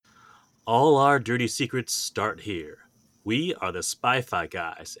All our dirty secrets start here. We are the Spy-Fi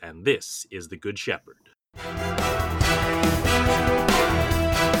Guys, and this is the Good Shepherd.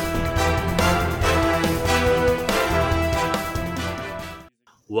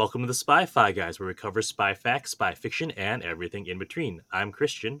 Welcome to the Spy-Fi Guys, where we cover spy facts, spy fiction, and everything in between. I'm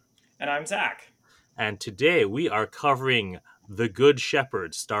Christian. And I'm Zach. And today we are covering The Good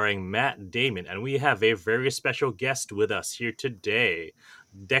Shepherd, starring Matt Damon. And we have a very special guest with us here today,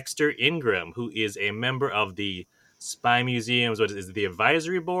 Dexter Ingram, who is a member of the Spy Museum's, what is it, the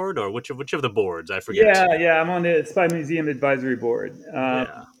advisory board, or which of the boards? I forget. Yeah, I'm on the Spy Museum advisory board.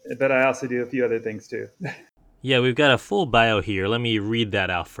 But I also do a few other things too. Yeah, we've got a full bio here. Let me read that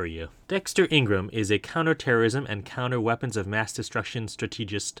out for you. Dexter Ingram is a counterterrorism and counter-weapons of mass destruction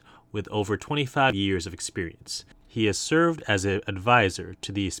strategist with over 25 years of experience. He has served as an advisor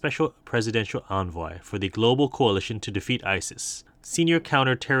to the Special Presidential Envoy for the Global Coalition to Defeat ISIS, Senior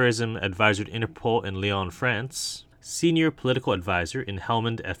Counterterrorism Advisor to Interpol in Lyon, France, Senior Political Advisor in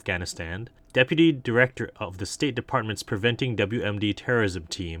Helmand, Afghanistan, Deputy Director of the State Department's Preventing WMD Terrorism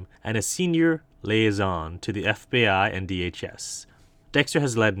Team, and a Senior Liaison to the FBI and DHS. Dexter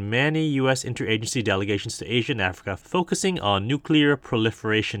has led many U.S. interagency delegations to Asia and Africa, focusing on nuclear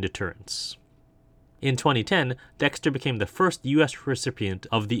proliferation deterrence. In 2010, Dexter became the first U.S. recipient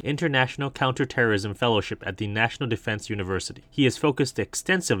of the International Counterterrorism Fellowship at the National Defense University. He has focused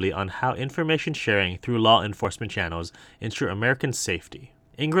extensively on how information sharing through law enforcement channels ensure American safety.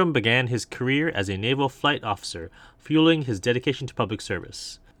 Ingram began his career as a naval flight officer, fueling his dedication to public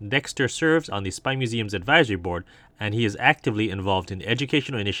service. Dexter serves on the Spy Museum's advisory board, and he is actively involved in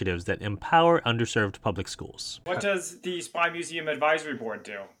educational initiatives that empower underserved public schools. What does the Spy Museum Advisory Board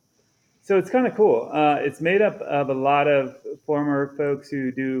do? So it's kind of cool. It's made up of a lot of former folks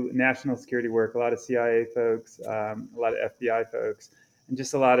who do national security work, a lot of CIA folks, a lot of FBI folks, and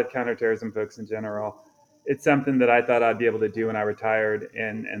just a lot of counterterrorism folks in general. It's something that I thought I'd be able to do when I retired,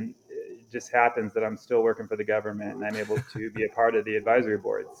 and it just happens that I'm still working for the government and I'm able to be a part of the advisory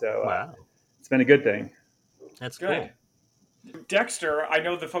board. So Wow. It's been a good thing. That's Good. cool. Dexter, I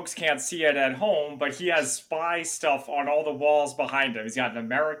know the folks can't see it at home, but he has spy stuff on all the walls behind him. He's got an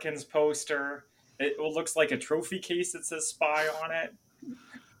Americans poster. It looks like a trophy case that says spy on it.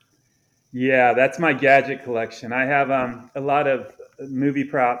 Yeah, that's my gadget collection. I have a lot of movie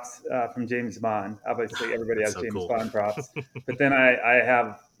props from James Bond. Obviously, everybody has So James cool. Bond props. But then I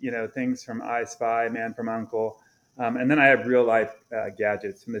have, things from I Spy, Man from U.N.C.L.E. And then I have real life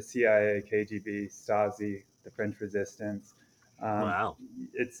gadgets from the CIA, KGB, Stasi, the French Resistance. Wow.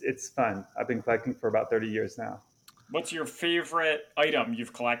 It's fun. I've been collecting for about 30 years now. What's your favorite item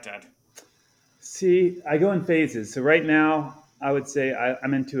you've collected? See, I go in phases. So right now, I would say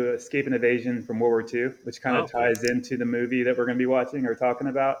I'm into escape and evasion from World War II, which kind of ties into the movie that we're going to be watching or talking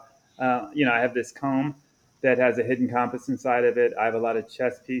about. I have this comb that has a hidden compass inside of it. I have a lot of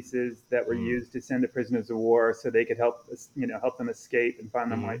chess pieces that were used to send to prisoners of war so they could help them escape and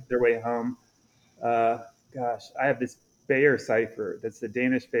find their way home. I have this Bayer cipher. That's the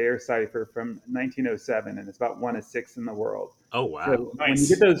Danish Bayer cipher from 1907, and it's about 1 of 6 in the world. Oh, wow. So Nice. when you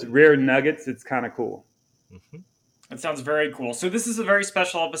get those rare nuggets, it's kind of cool. Mm-hmm. That sounds very cool. So this is a very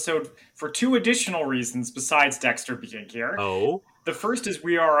special episode for 2 additional reasons besides Dexter being here. Oh. The first is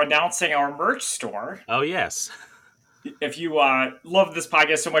we are announcing our merch store. Oh, yes. If you love this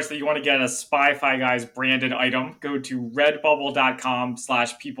podcast so much that you want to get a Spy-Fi Guys branded item, go to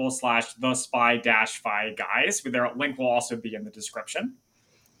redbubble.com/people/thespy-fi guys. Their link will also be in the description.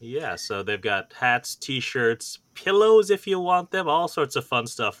 Yeah, so they've got hats, t-shirts, pillows if you want them, all sorts of fun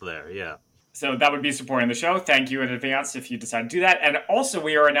stuff there, yeah. So that would be supporting the show. Thank you in advance if you decide to do that. And also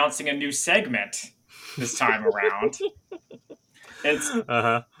we are announcing a new segment this time around. It's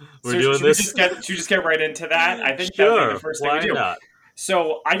We're so doing should this. should we just get right into that? I think that would Sure, be the first thing why we do. not?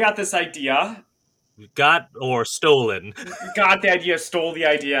 So I got this idea. Got or stolen. Got the idea, stole the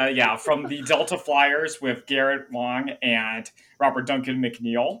idea, from the Delta Flyers with Garrett Wong and Robert Duncan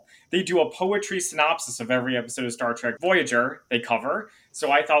McNeil. They do a poetry synopsis of every episode of Star Trek Voyager they cover.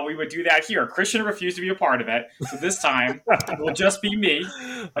 So I thought we would do that here. Christian refused to be a part of it. So this time, it will just be me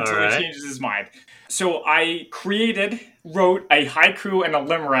until All right. he changes his mind. So I wrote a haiku and a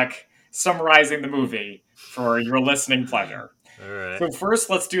limerick summarizing the movie for your listening pleasure. All right. So first,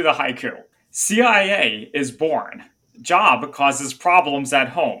 let's do the haiku. CIA is born. Job causes problems at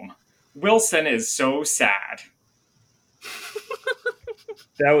home. Wilson is so sad.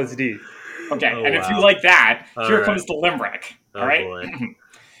 That was deep. Okay, Oh, and if wow. you like that, All here right. comes the limerick. Oh, All right? boy.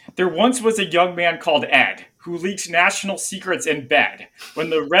 There once was a young man called Ed who leaked national secrets in bed. When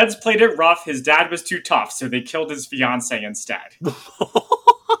the Reds played it rough, his dad was too tough, so they killed his fiancée instead.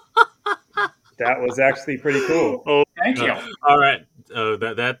 That was actually pretty cool. Oh, Thank you. all right.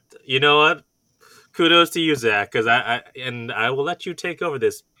 That you know what? Kudos to you, Zach, because I will let you take over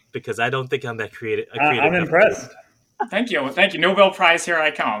this because I don't think I'm that creative. A creative I'm enough. impressed. Thank you. Thank you. Nobel Prize, here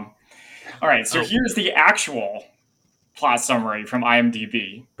I come. All right, so Oh. here's the actual plot summary from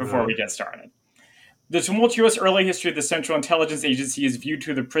IMDb before we Uh-huh. get started. The tumultuous early history of the Central Intelligence Agency is viewed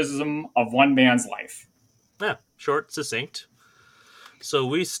through the prism of one man's life. Yeah, short, succinct. So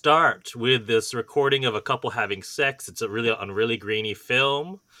we start with this recording of a couple having sex. It's a really grainy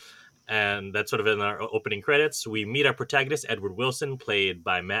film, and that's sort of in our opening credits. We meet our protagonist, Edward Wilson, played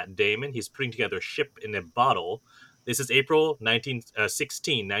by Matt Damon. He's putting together a ship in a bottle. This is April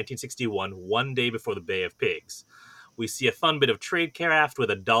 1961, one day before the Bay of Pigs. We see a fun bit of trade craft with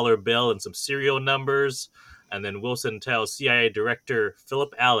a dollar bill and some serial numbers. And then Wilson tells CIA Director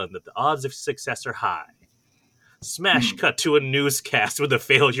Philip Allen that the odds of success are high. Smash cut to a newscast with the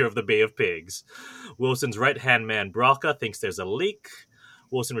failure of the Bay of Pigs. Wilson's right-hand man, Braca, thinks there's a leak.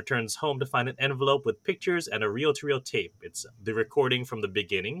 Wilson returns home to find an envelope with pictures and a reel-to-reel tape. It's the recording from the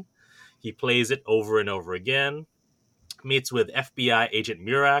beginning. He plays it over and over again. Meets with FBI agent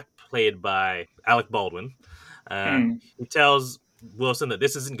Murak, played by Alec Baldwin. He tells Wilson that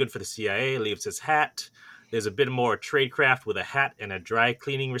this isn't good for the CIA, leaves his hat. There's a bit more tradecraft with a hat and a dry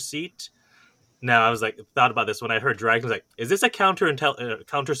cleaning receipt. Now, I was thought about this when I heard dry cleaning. Is this a counter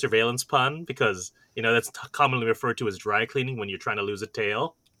surveillance pun? Because, that's commonly referred to as dry cleaning when you're trying to lose a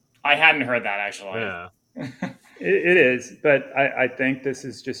tail. I hadn't heard that, actually. Yeah. It is, but I think this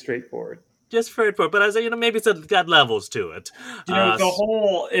is just straightforward. Just straightforward, but I was maybe it's got levels to it. The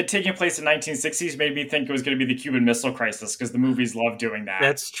whole it taking place in 1960s made me think it was going to be the Cuban Missile Crisis because the movies love doing that.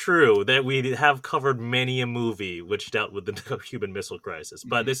 That's true. That we have covered many a movie which dealt with the Cuban Missile Crisis,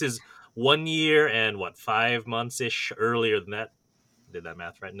 but this is 1 year and 5 months ish earlier than that. Did that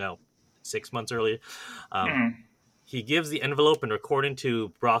math right? No, 6 months earlier. He gives the envelope and recording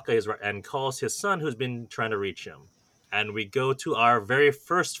to Braca and calls his son, who's been trying to reach him. And we go to our very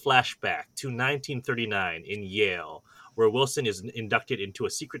first flashback to 1939 in Yale, where Wilson is inducted into a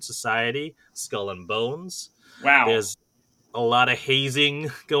secret society, Skull and Bones. Wow. There's a lot of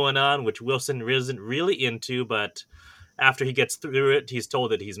hazing going on, which Wilson isn't really into, but after he gets through it, he's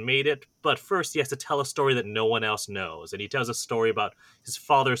told that he's made it. But first, he has to tell a story that no one else knows. And he tells a story about his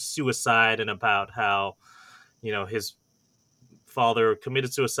father's suicide and about how, his father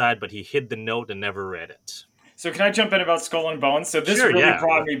committed suicide, but he hid the note and never read it. So can I jump in about Skull and Bones? So this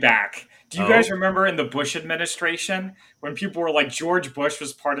brought me back. Do you guys remember in the Bush administration when people were like, George Bush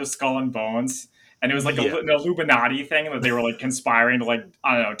was part of Skull and Bones? And it was like an Illuminati thing that they were conspiring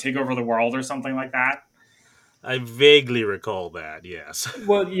to take over the world or something like that? I vaguely recall that, yes.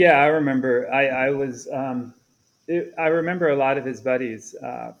 Well, yeah, I remember. I remember a lot of his buddies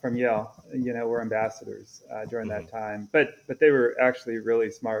from Yale, were ambassadors during that time. But they were actually really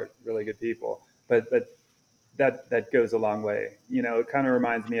smart, really good people. But that goes a long way. It kind of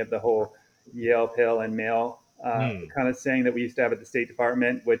reminds me of the whole Yale Pale and Mail kind of saying that we used to have at the State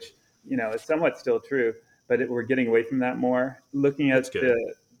Department, which, is somewhat still true, but we're getting away from that more. Looking at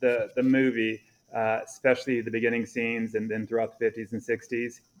the movie, especially the beginning scenes and then throughout the 50s and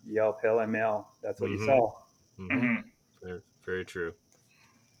 60s, Yale Pale and Mail, that's what you saw. Very, very true.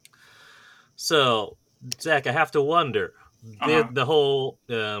 So, Zach, I have to wonder, the whole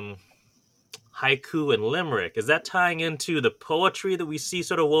haiku and limerick, is that tying into the poetry that we see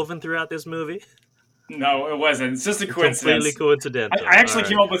sort of woven throughout this movie? No, it wasn't. It's just a coincidence. Completely coincidental. I actually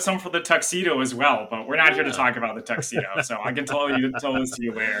came up with some for the tuxedo as well, but we're not here to talk about the tuxedo, so I can tell this to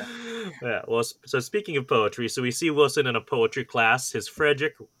you later. Yeah, well, so speaking of poetry, so we see Wilson in a poetry class. His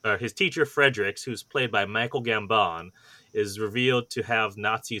teacher, Fredericks, who's played by Michael Gambon, is revealed to have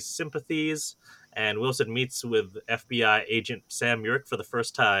Nazi sympathies, and Wilson meets with FBI agent Sam Murak for the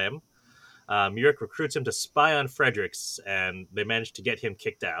first time. Murak recruits him to spy on Fredericks, and they manage to get him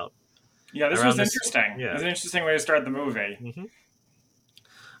kicked out. Yeah, this was interesting. Yeah. It was an interesting way to start the movie. Mm-hmm.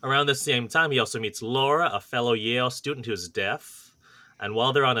 Around the same time, he also meets Laura, a fellow Yale student who's deaf. And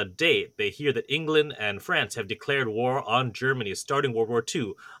while they're on a date, they hear that England and France have declared war on Germany, starting World War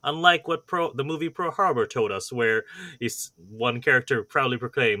II. Unlike what the movie Pearl Harbor told us, where one character proudly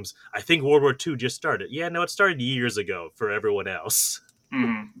proclaims, "I think World War II just started." Yeah, no, it started years ago for everyone else.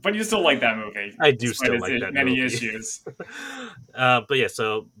 But you still like that movie. I do still like that movie. Many issues. But yeah,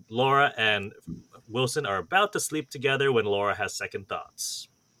 so Laura and Wilson are about to sleep together when Laura has second thoughts.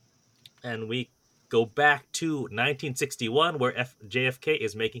 And we go back to 1961, where JFK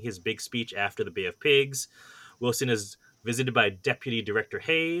is making his big speech after the Bay of Pigs. Wilson is visited by Deputy Director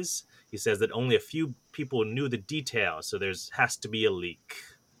Hayes. He says that only a few people knew the details, so has to be a leak.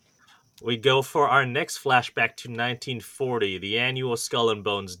 We go for our next flashback to 1940, the annual Skull and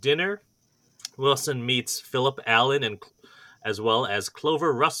Bones dinner. Wilson meets Philip Allen and as well as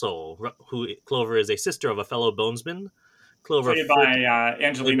Clover Russell, who Clover is a sister of a fellow bonesman. Clover Played by played by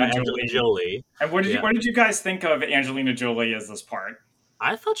Angelina Angelina Jolie. Jolie. And Yeah, what did you guys think of Angelina Jolie as this part?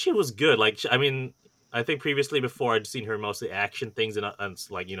 I thought she was good. Like, I mean, I think previously before I'd seen her mostly action things and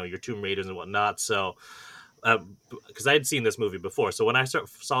like your Tomb Raiders and whatnot. So, because I had seen this movie before, so when I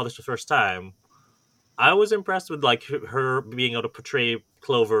saw this the first time, I was impressed with like her being able to portray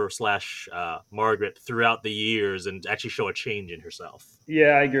Clover slash Margaret throughout the years and actually show a change in herself.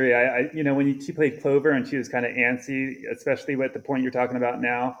 Yeah, I agree. When she played Clover and she was kind of antsy, especially at the point you're talking about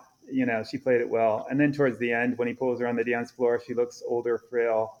now, she played it well. And then towards the end, when he pulls her on the dance floor, she looks older,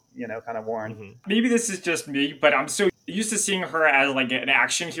 frail, kind of worn. Mm-hmm. Maybe this is just me, but I'm so used to seeing her as like an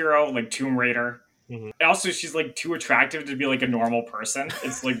action hero, like Tomb Raider. Mm-hmm. And also, she's like too attractive to be like a normal person.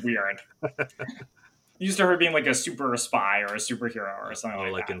 It's like weird. Used to her being like a super spy or a superhero or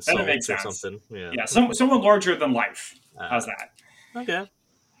something like that. In That makes or sense. something. Yeah, someone larger than life. How's that? Okay.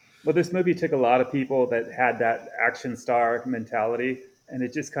 Well, this movie took a lot of people that had that action star mentality, and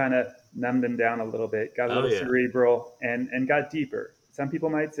it just kind of numbed them down a little bit, got a little cerebral, and got deeper. Some people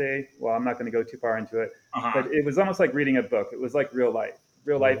might say, well, I'm not going to go too far into it, but it was almost like reading a book. It was like real life.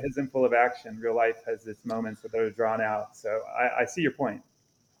 Real life isn't full of action. Real life has its moments that are drawn out. So I see your point.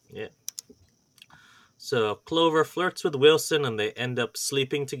 Yeah. So Clover flirts with Wilson and they end up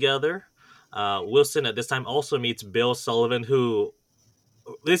sleeping together. Wilson at this time also meets Bill Sullivan, who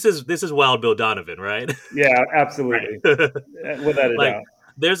this is Wild Bill Donovan, right? Yeah, absolutely. Without a like, doubt.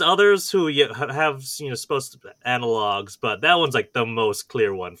 There's others who have supposed to be analogs, but that one's like the most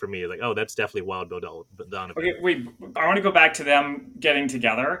clear one for me. Like, oh, that's definitely Wild Bill Donovan. Okay, wait. I want to go back to them getting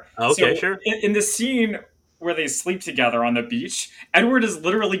together. Okay, so sure. In the scene where they sleep together on the beach, Edward is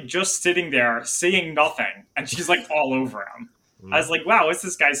literally just sitting there saying nothing, and she's like all over him. I was like, wow, what's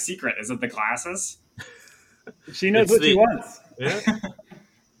this guy's secret? Is it the glasses? She knows what she wants. Yeah.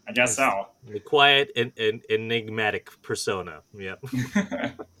 I guess so. The quiet and enigmatic persona. Yeah.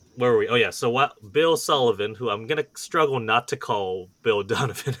 Where were we? Oh, yeah. So Bill Sullivan, who I'm going to struggle not to call Bill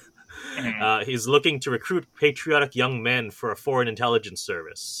Donovan, he's looking to recruit patriotic young men for a foreign intelligence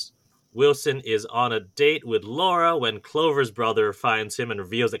service. Wilson is on a date with Laura when Clover's brother finds him and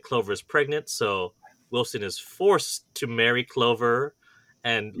reveals that Clover is pregnant. So Wilson is forced to marry Clover.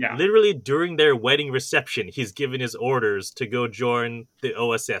 And literally during their wedding reception, he's given his orders to go join the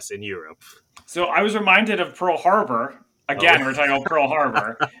OSS in Europe. So I was reminded of Pearl Harbor. Again, we're talking about Pearl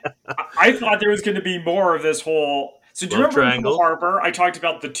Harbor. I thought there was going to be more of this whole... So do you remember in Pearl Harbor, I talked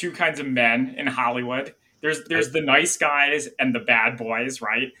about the two kinds of men in Hollywood? There's the nice guys and the bad boys,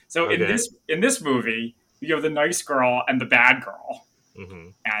 right? So in this movie, you have the nice girl and the bad girl. Mm-hmm.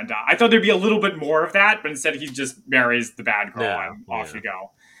 And I thought there'd be a little bit more of that, but instead he just marries the bad girl and off you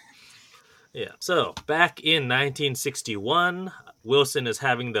go. Yeah. So back in 1961, Wilson is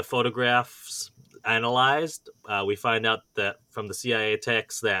having the photographs analyzed. We find out that from the CIA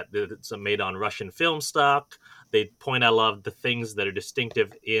text that it's made on Russian film stock. They point out a lot of the things that are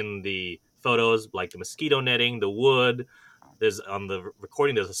distinctive in the photos, like the mosquito netting, the wood. There's on the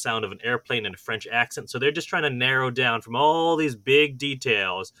recording, there's a sound of an airplane and a French accent. So they're just trying to narrow down from all these big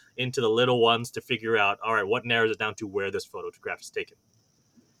details into the little ones to figure out, all right, what narrows it down to where this photograph is taken.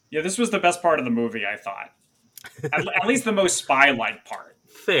 Yeah, this was the best part of the movie, I thought. At least the most spy-like part.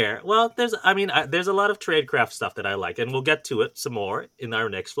 Fair. Well, there's a lot of tradecraft stuff that I like, and we'll get to it some more in our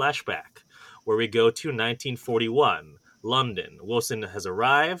next flashback, where we go to 1941, London. Wilson has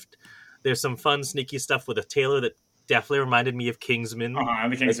arrived. There's some fun, sneaky stuff with a tailor that definitely reminded me of Kingsman.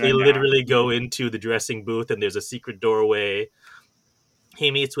 The Kingsman, they literally go into the dressing booth and there's a secret doorway.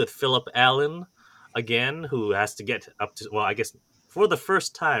 He meets with Philip Allen again, who has to get up to, well, I guess for the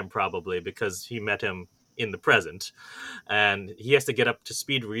first time probably, because he met him in the present. And he has to get up to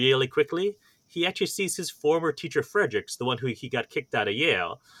speed really quickly. He actually sees his former teacher, Fredericks, the one who he got kicked out of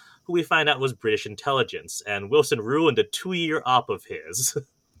Yale, who we find out was British intelligence. And Wilson ruined a 2-year op of his.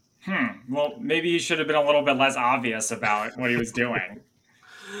 Well, maybe he should have been a little bit less obvious about what he was doing.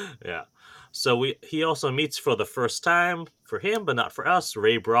 Yeah. So he also meets for the first time, for him, but not for us,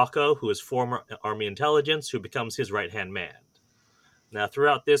 Ray Bracco, who is former Army intelligence, who becomes his right-hand man. Now,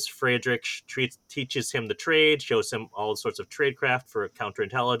 throughout this, Friedrich teaches him the trade, shows him all sorts of tradecraft for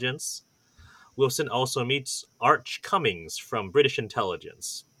counterintelligence. Wilson also meets Arch Cummings from British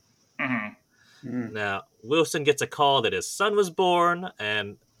intelligence. Now, Wilson gets a call that his son was born,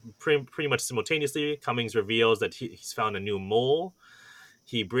 and pretty much simultaneously, Cummings reveals that he's found a new mole.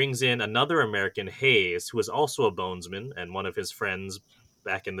 He brings in another American, Hayes, who is also a bonesman and one of his friends,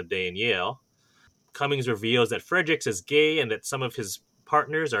 back in the day in Yale. Cummings reveals that Fredericks is gay and that some of his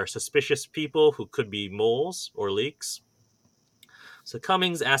partners are suspicious people who could be moles or leaks. So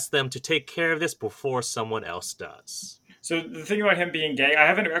Cummings asks them to take care of this before someone else does. So the thing about him being gay, I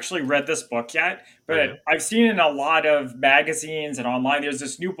haven't actually read this book yet, Oh, yeah? but I've seen in a lot of magazines and online. There's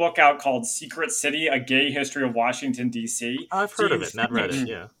this new book out called Secret City: A Gay History of Washington D.C. I've So heard of it, not read it.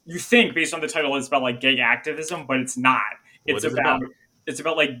 Yeah. you think based on the title it's about like gay activism, but it's not. What It's is it about about? it's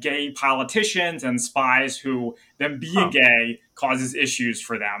about like gay politicians and spies who them being Huh. gay causes issues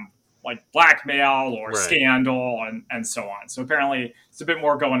for them, like blackmail or Right. scandal and so on. So apparently it's a bit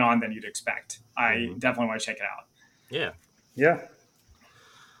more going on than you'd expect. I Mhm. definitely want to check it out. Yeah. Yeah.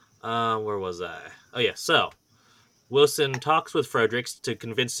 Where was I? Oh, yeah. So Wilson talks with Fredericks to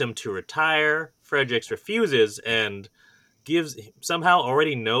convince him to retire. Fredericks refuses and somehow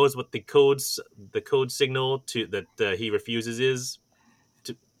already knows what the code signal to that he refuses is.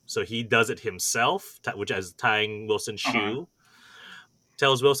 So he does it himself, which is tying Wilson's shoe.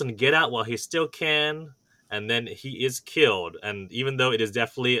 Tells Wilson to get out while he still can, and then he is killed. And even though it is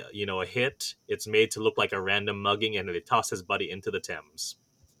definitely a hit, it's made to look like a random mugging, and they toss his body into the Thames.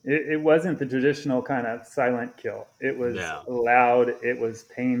 It wasn't the traditional kind of silent kill. It was No. loud. It was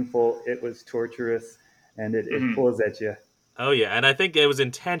painful. It was torturous, and it pulls at you. Oh yeah, and I think it was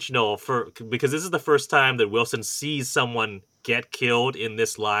intentional because this is the first time that Wilson sees someone get killed in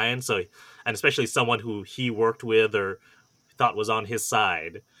this line. So, and especially someone who he worked with or thought was on his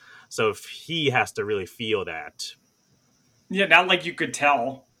side. So if he has to really feel that. Yeah, not like you could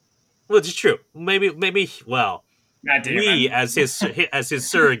tell. Well, it's true. Maybe. Well, Matt Damon. we as his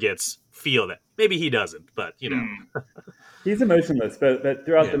surrogates feel that. Maybe he doesn't, but He's emotionless, but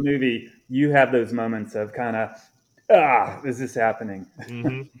throughout Yeah. the movie, you have those moments of kind of, is this happening?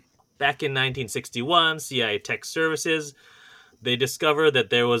 Mm-hmm. Back in 1961, CIA Tech Services, they discovered that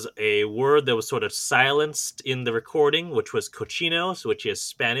there was a word that was sort of silenced in the recording, which was cochinos, which is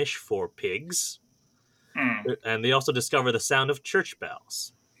Spanish for pigs. And they also discovered the sound of church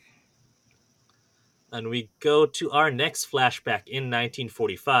bells. And we go to our next flashback in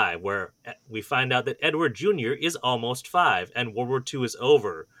 1945, where we find out that Edward Jr. is almost 5 and World War II is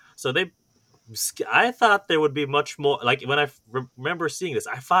over. So I thought there would be much more. Like when I remember seeing this,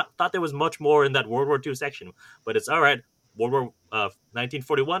 I thought there was much more in that World War II section. But it's all right. World War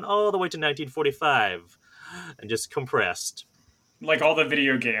 1941 all the way to 1945, and just compressed. Like all the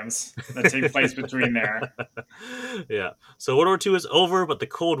video games that take place between there. Yeah. So World War II is over, but the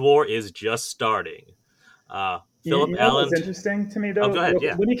Cold War is just starting. Philip Allen. What was interesting to me, though? Oh, go ahead,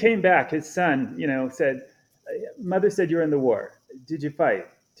 yeah. When he came back, his son, said, "Mother said you were in the war. Did you fight?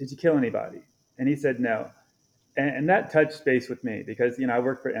 Did you kill anybody?" And he said no. And that touched base with me because, I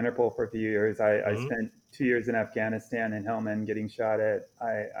worked for Interpol for a few years. I spent 2 years in Afghanistan in Helmand getting shot at.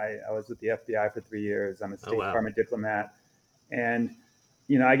 I was with the FBI for 3 years. I'm a State Department diplomat. And,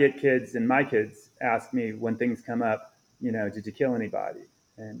 I get kids, and my kids ask me when things come up, did you kill anybody?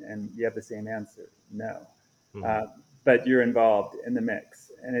 And you have the same answer, no. But you're involved in the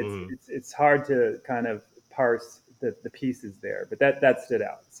mix. And it's hard to kind of parse the pieces there. But that stood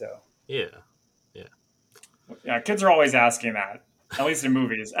out, so. Yeah, kids are always asking that, at least in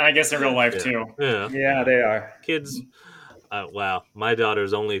movies, and I guess in real life too. Yeah, they are. Kids. Wow, my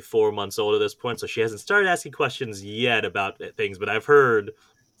daughter's only 4 months old at this point, so she hasn't started asking questions yet about things. But I've heard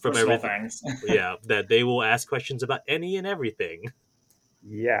from everything, that they will ask questions about any and everything.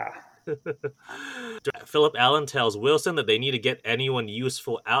 Yeah. Philip Allen tells Wilson that they need to get anyone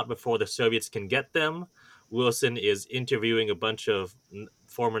useful out before the Soviets can get them. Wilson is interviewing a bunch of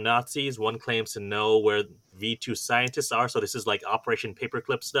former Nazis. One claims to know where V2 scientists are, so this is like Operation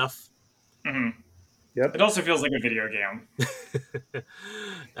Paperclip stuff. Yep. It also feels like a video game.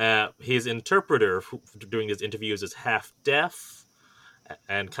 His interpreter during his interviews is half deaf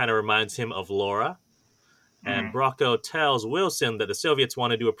and kind of reminds him of Laura. And Brocco tells Wilson that the Soviets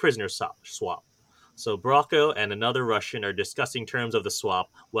want to do a prisoner swap. So Brocco and another Russian are discussing terms of the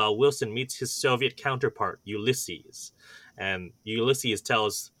swap while Wilson meets his Soviet counterpart, Ulysses. And Ulysses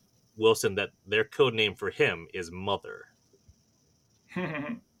tells Wilson that their code name for him is Mother.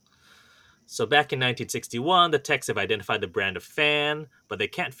 So back in 1961, the techs have identified the brand of fan, but they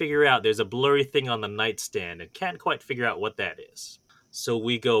can't figure out there's a blurry thing on the nightstand and can't quite figure out what that is. So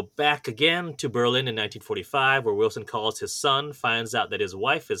we go back again to Berlin in 1945, where Wilson calls his son, finds out that his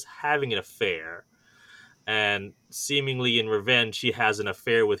wife is having an affair, and seemingly in revenge, she has an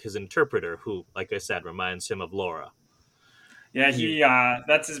affair with his interpreter, who, like I said, reminds him of Laura. Yeah,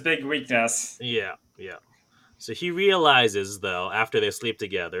 that's his big weakness. Yeah. So he realizes, though, after they sleep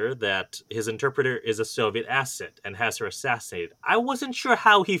together, that his interpreter is a Soviet asset and has her assassinated. I wasn't sure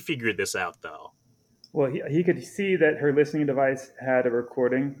how he figured this out, though. Well, he could see that her listening device had a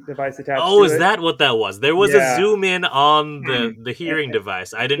recording device attached Oh, to is it. that what that was? There was a Yeah. zoom in on Hmm. the hearing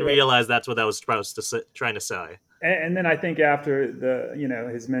device. I didn't realize that's what that was supposed to trying to say. And then I think after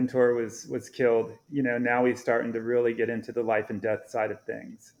his mentor was killed, now he's starting to really get into the life and death side of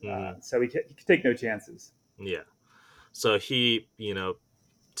things. Hmm. So he could take no chances. Yeah. So he,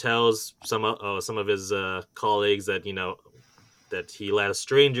 tells some of his colleagues that that he let a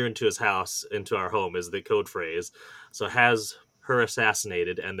stranger into his house, into our home, is the code phrase. So has her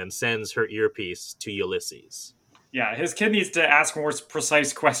assassinated and then sends her earpiece to Ulysses. Yeah, his kid needs to ask more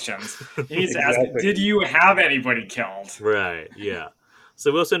precise questions. He needs to ask, Exactly. "Did you have anybody killed?" Right, yeah.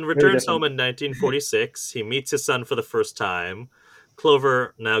 So Wilson Very returns home different. in 1946. He meets his son for the first time.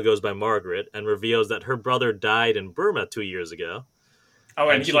 Clover now goes by Margaret and reveals that her brother died in Burma 2 years ago. Oh,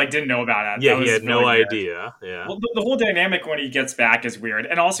 and And he she, like didn't know about it. yeah, That he was had no really weird. idea. Yeah. Well, the whole dynamic when he gets back is weird,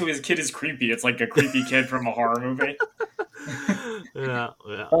 and also his kid is creepy. It's like a creepy kid from a horror movie. Yeah,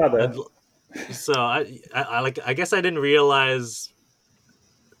 yeah. And Father. so I guess I didn't realize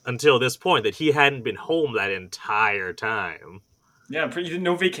until this point that he hadn't been home that entire time. Yeah,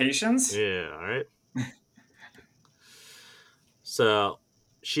 no vacations. Yeah, all right. So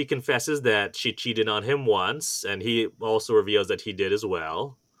she confesses that she cheated on him once, and he also reveals that he did as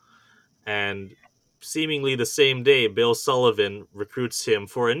well. And seemingly the same day, Bill Sullivan recruits him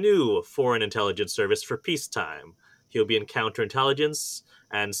for a new foreign intelligence service for peacetime. He'll be in counterintelligence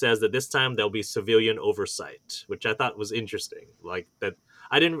and says that this time there'll be civilian oversight, which I thought was interesting. Like that,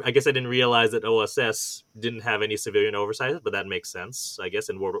 I guess I didn't realize that OSS didn't have any civilian oversight, but that makes sense, I guess,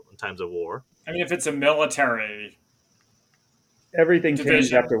 in times of war. I mean, if it's a military Everything changed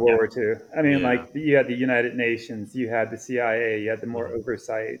division, after World yeah, War II. I mean, Yeah. like you had the United Nations, you had the CIA, you had the more Mhm.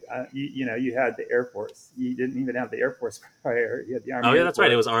 oversight. You had the Air Force. You didn't even have the Air Force prior. You had the Oh Army yeah, Air that's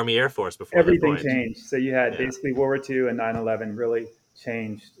right. It Force. was Army Air Force before that Everything point. changed. So you had Yeah. basically World War II and 9/11 really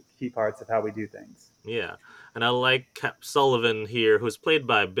changed key parts of how we do things. Yeah, and I like Cap Sullivan here, who's played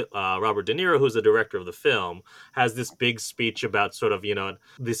by Robert De Niro, who's the director of the film, has this big speech about sort of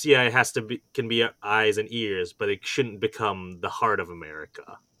the CIA can be eyes and ears, but it shouldn't become the heart of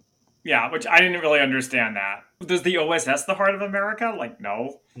America. yeah, which I didn't really understand that. Does the OSS the heart of America? Like,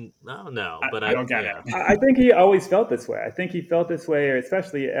 no, No, but I don't get yeah. it. I think he always felt this way. I think he felt this way,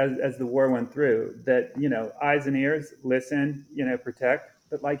 especially as the war went through, that, eyes and ears, listen, protect,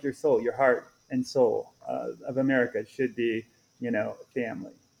 but like your soul, your heart and soul of America should be,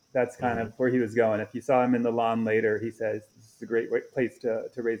 family. That's kind Hmm. of where he was going. If you saw him in the lawn later, he says, this is a great place to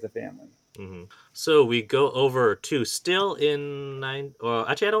raise a family. Hmm. So we go over to still in nine. Well,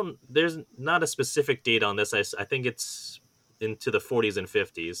 actually, I don't. There's not a specific date on this. I think it's into the 40s and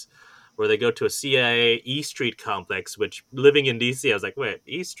 50s, where they go to a CIA E Street complex. Which, living in DC, I was like, wait,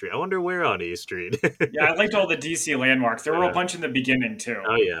 E Street. I wonder where on E Street. Yeah, I liked all the DC landmarks. There were a Uh, bunch in the beginning too.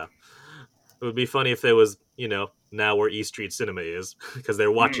 oh yeah, it would be funny if there was now where E Street Cinema is because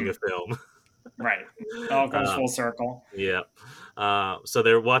they're watching a Mm, film. right. It all comes Uh, full circle. Yeah. So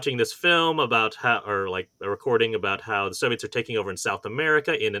they're watching this film about how, or like a recording about how the Soviets are taking over in South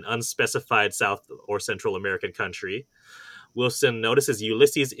America in an unspecified South or Central American country. Wilson notices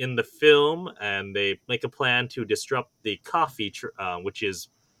Ulysses in the film, and they make a plan to disrupt the which is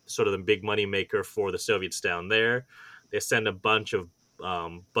sort of the big money maker for the Soviets down there. They send a bunch of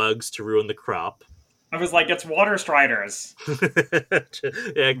bugs to ruin the crop. I was like, it's Water Striders.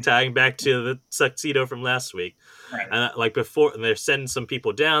 Yeah, tying back to the tuxedo from last week. Right. And like before, and they're sending some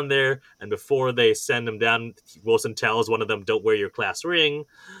people down there, and before they send them down, Wilson tells one of them, "Don't wear your class ring."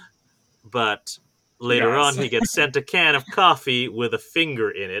 But He later on, does. he gets sent a can of coffee with a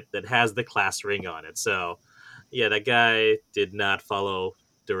finger in it that has the class ring on it. So, yeah, that guy did not follow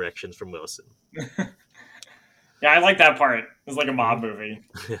directions from Wilson. Yeah, I like that part. It was like a mob Mhm. movie.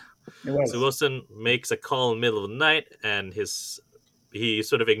 It So was. Wilson makes a call in the middle of the night, and he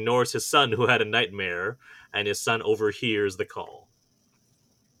sort of ignores his son who had a nightmare, and his son overhears the call.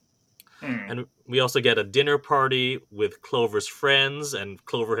 Hmm. And we also get a dinner party with Clover's friends, and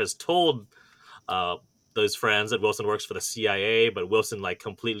Clover has told uh, those friends that Wilson works for the CIA, but Wilson like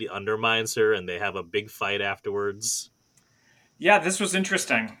completely undermines her, and they have a big fight afterwards. Yeah, this was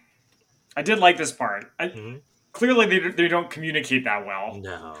interesting. I did like this part. Hmm. Clearly, they don't communicate that well,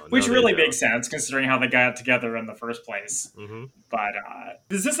 No, which they really don't. makes sense considering how they got together in the first place. Hmm. But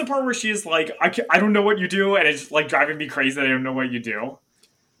is this the part where she's like, I don't know what you do, and it's like driving me crazy that I don't know what you do?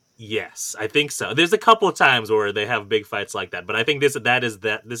 Yes, I think so. There's a couple of times where they have big fights like that, but I think this is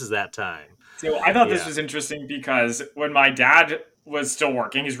that time. So I thought this Yeah. was interesting because when my dad was still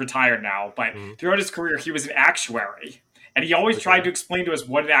working, he's retired now, but Mhm. throughout his career, he was an actuary. And he always tried Okay. to explain to us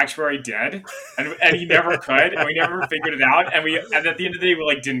what an actuary did, and he never could, and we never figured it out. And at the end of the day, we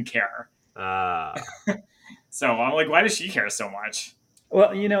like didn't care. Ah. So I'm like, why does she care so much?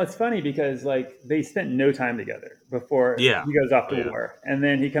 Well, it's funny because like they spent no time together before Yeah. he goes off Oh, to yeah. war, and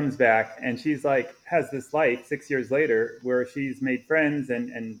then he comes back, and she's like has this life 6 years later where she's made friends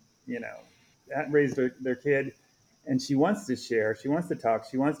and raised their kid, and she wants to share, she wants to talk,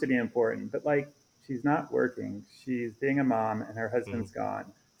 she wants to be important, but like she's not working, she's being a mom, and her Mhm. husband's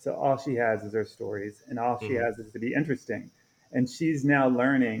gone, so all she has is her stories, and all she Mhm. has is to be interesting, and she's now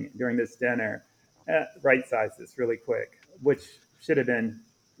learning during this dinner, right size this really quick, which should have been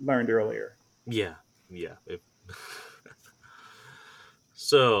learned earlier. Yeah. Yeah.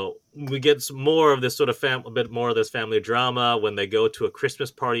 So we get some more of this sort of a bit more of this family drama when they go to a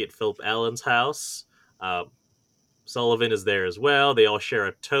Christmas party at Philip Allen's house. Uh, Sullivan is there as well. They all share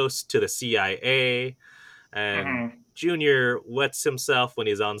a toast to the CIA, and Hmm. Junior wets himself when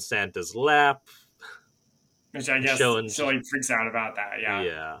he's on Santa's lap, Which I guess showing, she like freaks out about that. Yeah.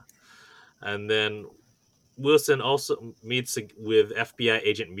 yeah. And then Wilson also meets with FBI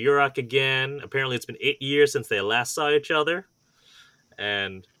agent Muroc again. Apparently, it's been 8 years since they last saw each other,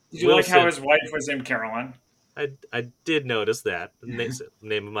 and Did you like how Wilson. his wife was named Carolyn? I did notice that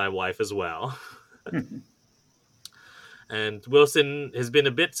name of my wife as well. And Wilson has been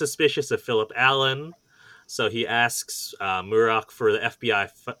a bit suspicious of Philip Allen, so he asks Muroc for the FBI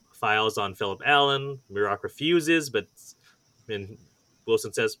files on Philip Allen. Muroc refuses, but and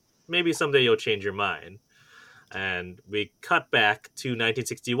Wilson says, maybe someday you'll change your mind. And we cut back to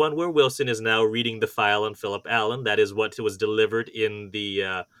 1961, where Wilson is now reading the file on Philip Allen. That is what was delivered in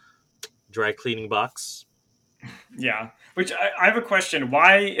the dry cleaning box. Yeah. Which I have a question.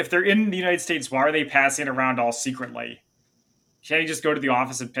 Why, if they're in the United States, why are they passing it around all secretly? Can't you just go to the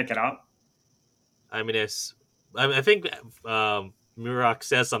office and pick it up? I mean, I think Muroc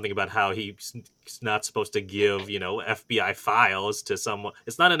says something about how he's not supposed to give, FBI files to someone.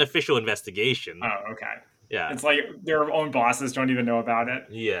 It's not an official investigation. Oh, okay. Yeah, It's like their own bosses don't even know about it.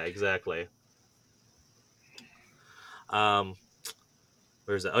 yeah, exactly. Um,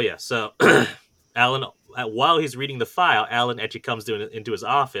 where's that? Oh, yeah. So, Alan, while he's reading the file, Alan actually comes into his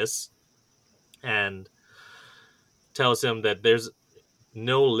office and tells him that there's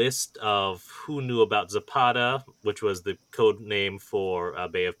no list of who knew about Zapata, which was the code name for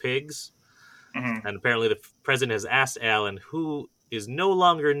Bay of Pigs. Hmm. And apparently, the president has asked Allen who is no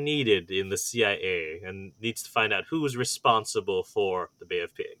longer needed in the CIA and needs to find out who's responsible for the Bay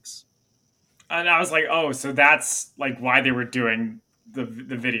of Pigs. And I was like, oh, so that's like why they were doing the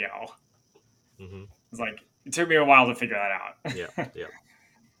video. Mm-hmm. It's like it took me a while to figure that Yeah, out. yeah.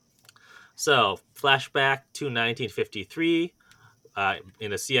 So, flashback to 1953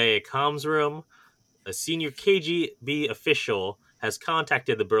 in a CIA comms room. A senior KGB official has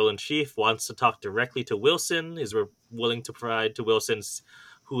contacted the Berlin chief, wants to talk directly to Wilson, is willing to provide to Wilson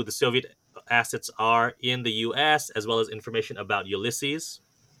who the Soviet assets are in the U.S., as well as information about Ulysses,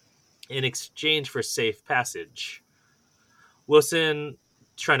 in exchange for safe passage. Wilson,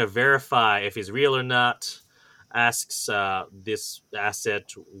 trying to verify if he's real or not, asks this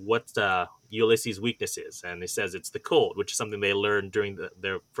asset what Ulysses' weakness is, and he says it's the cold, which is something they learned during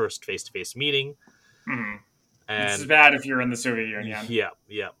their first face-to-face meeting. Hmm. This is And bad if you're in the Soviet Union. yeah,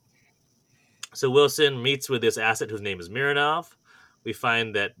 yeah. So Wilson meets with this asset whose name is Mironov. We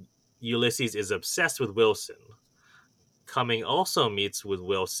find that Ulysses is obsessed with Wilson. Cumming also meets with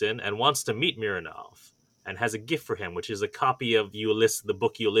Wilson and wants to meet Mironov and has a gift for him, which is a copy of the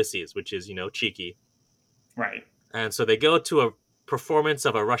book Ulysses, which is, cheeky. Right. And so they go to a performance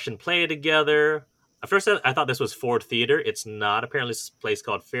of a Russian play together. At first, I thought this was Ford Theater. It's not. Apparently, it's a place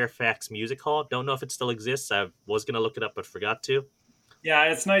called Fairfax Music Hall. Don't know if it still exists. I was going to look it up, but forgot to. Yeah,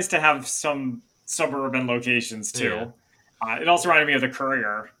 it's nice to have some suburban locations Yeah. too. It also reminded me of the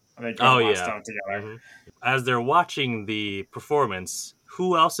Courier. They go Oh, to yeah. Boston together. Mm-hmm. As they're watching the performance,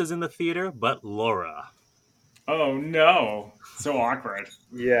 who else is in the theater but Laura? Oh no, so awkward.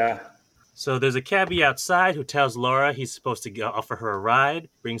 Yeah. So there's a cabbie outside who tells Laura he's supposed to offer her a ride,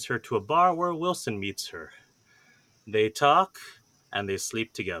 brings her to a bar where Wilson meets her. They talk, and they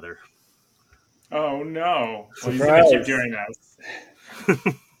sleep together. Oh no. Well, he's gonna keep Surprise. doing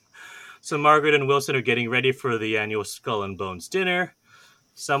this. So Margaret and Wilson are getting ready for the annual Skull and Bones dinner.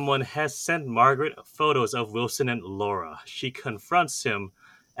 Someone has sent Margaret photos of Wilson and Laura. She confronts him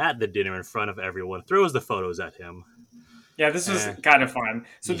at the dinner in front of everyone, throws the photos at him. Yeah, this was kind of fun.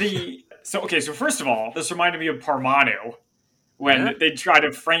 So Yeah. so first of all, this reminded me of Parmanu, when they try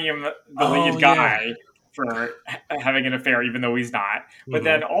to frame the lead yeah. guy for having an affair, even though he's not. But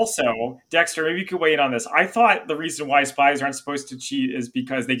then also, Dexter, maybe you could weigh in on this. I thought the reason why spies aren't supposed to cheat is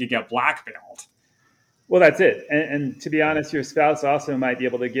because they could get blackmailed. Well, that's it. And to be honest, your spouse also might be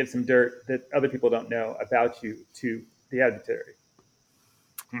able to give some dirt that other people don't know about you to the adversary.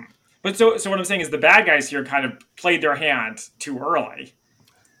 But so what I'm saying is the bad guys here kind of played their hand too early.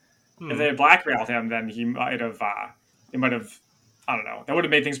 If they had blackmailed him, then he might have, I don't know, that would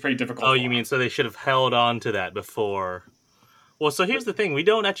have made things pretty difficult. Oh, you mean so they should have held on to that before? Well, so here's the thing: we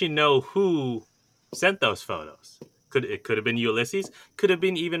don't actually know who sent those photos. It could have been Ulysses. Could have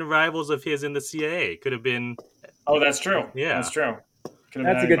been even rivals of his in the CIA. Could have been. Oh, that's true. Yeah, that's true.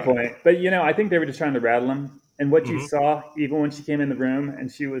 That's a good point. But I think they were just trying to rattle him. And what you saw, even when she came in the room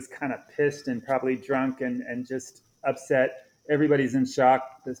and she was kind of pissed and probably drunk and just upset, everybody's in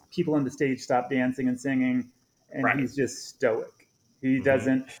shock. The people on the stage stop dancing and singing, and he's just stoic. He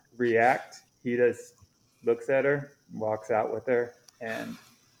doesn't react. He just looks at her, walks out with her, and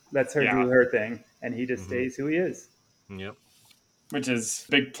lets her do her thing. And he just stays who he is. Yep. Which is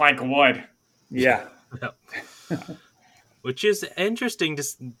a big plank of wood. Yeah. Which is interesting to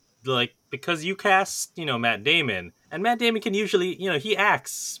because you cast, Matt Damon, and Matt Damon can usually, he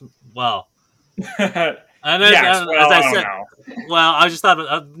acts well. And I just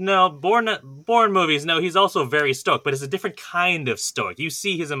thought, no, Bourne movies, no, he's also very stoic, but it's a different kind of stoic. You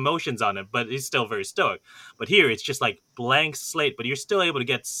see his emotions on it, but he's still very stoic. But here, it's just like blank slate, but you're still able to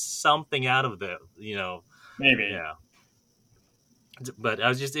get something out of the, Maybe. Yeah. But it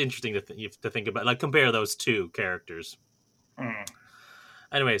was just interesting to think about, compare those two characters.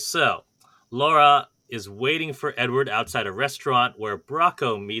 Anyway, so Laura is waiting for Edward outside a restaurant where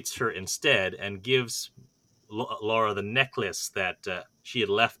Bracco meets her instead and gives Laura the necklace that she had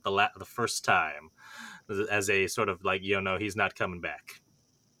left the first time as a sort of he's not coming back.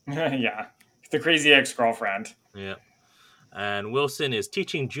 Yeah, the crazy ex-girlfriend. Yeah. And Wilson is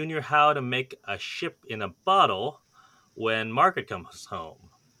teaching Junior how to make a ship in a bottle when Margaret comes home.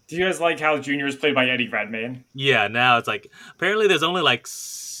 Do you guys like how Junior is played by Eddie Redmayne? Yeah, now it's apparently there's only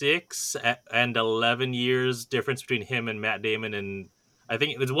 6 and 11 years difference between him and Matt Damon, and I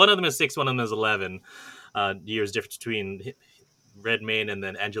think it's one of them is 6, one of them is 11 years difference between Redmayne and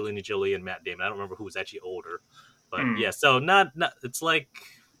then Angelina Jolie and Matt Damon. I don't remember who was actually older, but yeah, so not it's like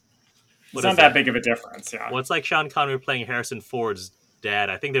it's not that big of a difference. Yeah, well, it's like Sean Connery playing Harrison Ford's dad.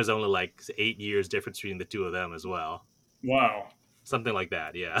 I think there's only 8 years difference between the two of them as well. Wow. Something like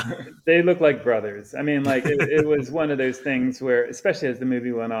that, yeah. They look like brothers. I mean, it was one of those things where, especially as the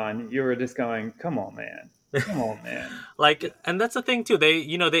movie went on, you were just going, "Come on, man! Come on, man!" And that's the thing too. They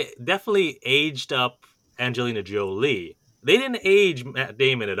definitely aged up Angelina Jolie. They didn't age Matt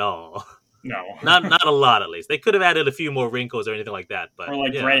Damon at all. No, not a lot at least. They could have added a few more wrinkles or anything like that, but or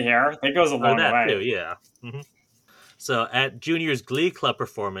gray hair. That goes a long way. Too, yeah. So at Junior's Glee Club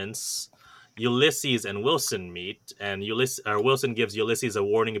performance, Ulysses and Wilson meet, and Wilson gives Ulysses a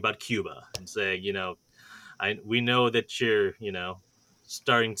warning about Cuba and saying, we know that you're,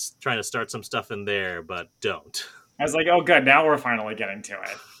 trying to start some stuff in there, but don't. I was like, oh, good. Now we're finally getting to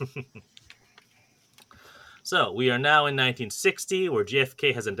it. So we are now in 1960, where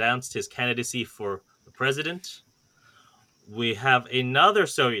JFK has announced his candidacy for the president. We have another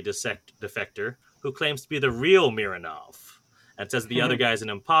Soviet defector who claims to be the real Mironov. And says the other guy's an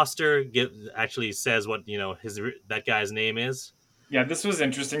imposter. Actually says what that guy's name is. Yeah, this was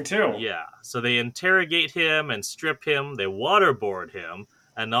interesting too. Yeah, so they interrogate him and strip him. They waterboard him,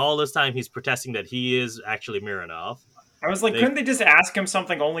 and all this time he's protesting that he is actually Mironov. I was like, couldn't they just ask him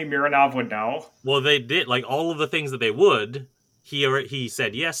something only Mironov would know? Well, they did. All of the things that they would, he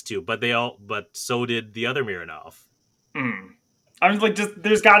said yes to, but so did the other Mironov. I was like,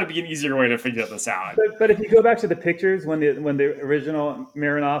 there's got to be an easier way to figure this out. But if you go back to the pictures when the original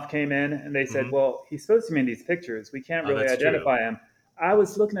Mironov came in and they said, well, he's supposed to be in these pictures. We can't really identify him. I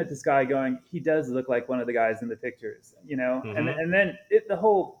was looking at this guy going, he does look like one of the guys in the pictures, And then the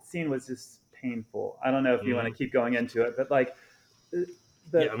whole scene was just painful. I don't know if you want to keep going into it, but the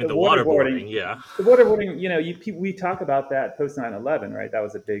waterboarding. Yeah. The waterboarding, we talk about that post 9/11, right? That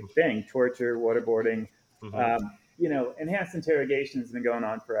was a big thing. Torture, waterboarding. Enhanced interrogation has been going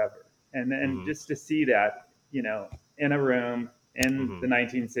on forever. And then just to see that, in a room in the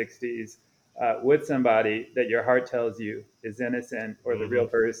 1960s with somebody that your heart tells you is innocent or the real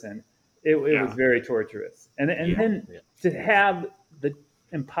person, it was very torturous. And then to have the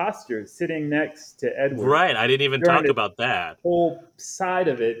imposters sitting next to Edward. Right. I didn't even talk about that. The whole side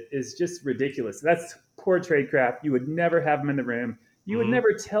of it is just ridiculous. That's poor tradecraft. You would never have him in the room. You would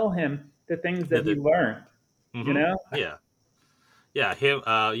never tell him the things that he learned. Yeah. Yeah, him.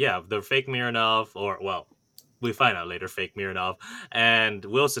 The fake Mironov, or well, we find out later, fake Mironov and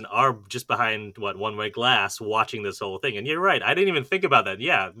Wilson are just behind one-way glass watching this whole thing. And you're right, I didn't even think about that.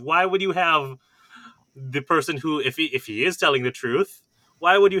 Yeah, why would you have the person who, if he is telling the truth,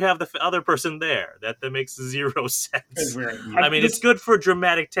 why would you have the other person there? That makes zero It's sense. weird. I mean, it's good for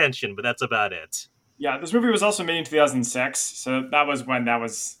dramatic tension, but that's about it. Yeah, this movie was also made in 2006, so that was when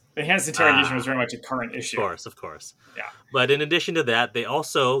enhanced interrogation was very much a current issue. Of course. Yeah. But in addition to that, they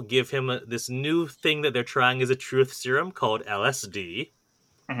also give him this new thing that they're trying as a truth serum called LSD,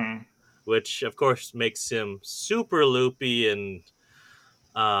 which of course makes him super loopy, and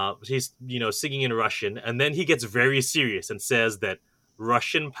he's singing in Russian, and then he gets very serious and says that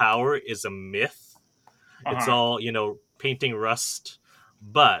Russian power is a myth. It's all painting rust,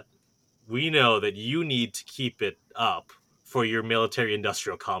 but we know that you need to keep it up for your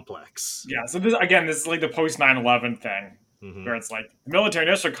military-industrial complex. Yeah, so this is like the post 9/11 thing, where it's like the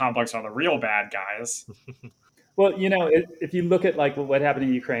military-industrial complex are the real bad guys. Well, if you look at like what happened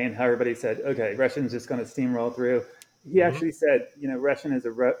in Ukraine, how everybody said, okay, Russians just going to steamroll through. He actually said, Russian is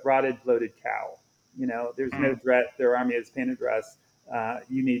a rotted, bloated cow. There's no threat. Their army is painted rust.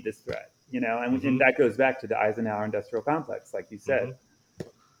 You need this threat, and that goes back to the Eisenhower industrial complex, like you said.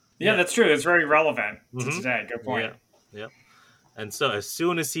 Yeah, that's true. It's very relevant to today. Good point. Yeah. And so as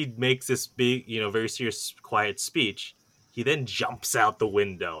soon as he makes this big, very serious, quiet speech, he then jumps out the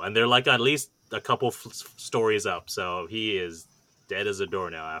window. And they're like at least a couple stories up. So he is dead as a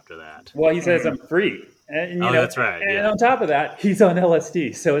doornail after that. Well, he says, I'm free. And, that's right. And on top of that, he's on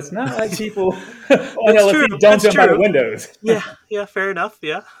LSD. So it's not like people on LSD don't jump out of windows. Yeah, fair enough.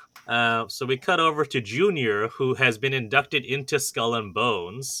 Yeah. So we cut over to Junior, who has been inducted into Skull and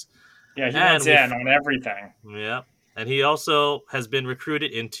Bones. Yeah, he went in on everything. Yeah. And he also has been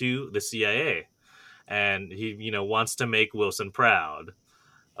recruited into the CIA. And he, wants to make Wilson proud.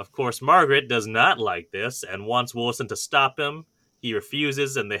 Of course, Margaret does not like this and wants Wilson to stop him. He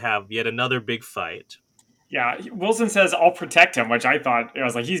refuses, and they have yet another big fight. Yeah, Wilson says, I'll protect him, which I thought, I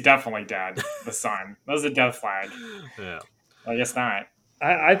was like, he's definitely dead, the son. That was a death flag. Yeah. I guess not.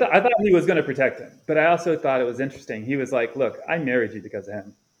 I thought he was going to protect him, but I also thought it was interesting. He was like, look, I married you because of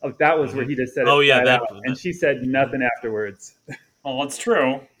him. Oh, that was where he just said it and she said nothing afterwards. Well, it's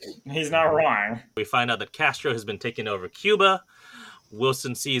true. He's not wrong. We find out that Castro has been taking over Cuba.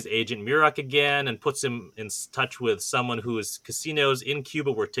 Wilson sees Agent Murak again and puts him in touch with someone whose casinos in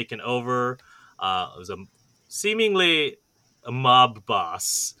Cuba were taken over. It was seemingly a mob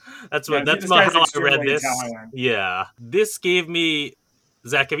boss. That's how I read this. Italian. Yeah. This gave me...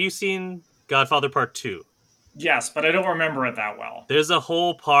 Zach, have you seen Godfather Part 2? Yes, but I don't remember it that well. There's a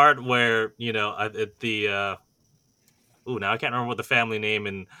whole part where, at the... now I can't remember what the family name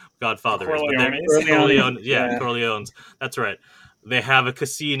in Godfather is. Corleone. Yeah, Corleones. That's right. They have a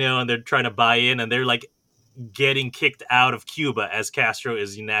casino and they're trying to buy in, and they're like getting kicked out of Cuba as Castro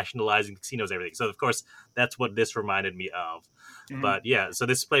is nationalizing casinos and everything. So, of course, that's what this reminded me of. Mm-hmm. But, yeah, so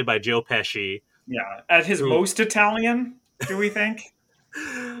this is played by Joe Pesci. Yeah, at his most Italian, do we think?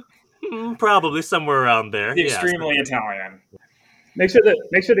 Probably somewhere around there. Extremely Italian. Make sure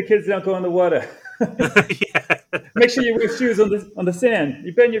the kids don't go in the water. Yeah. Make sure you wear shoes on the sand.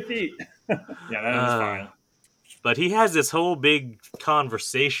 You bend your feet. Yeah, that is fine. But he has this whole big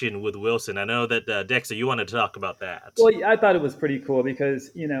conversation with Wilson. I know that, Dexter, you wanted to talk about that. Well, I thought it was pretty cool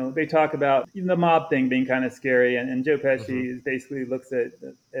because, they talk about the mob thing being kind of scary. And Joe Pesci basically looks at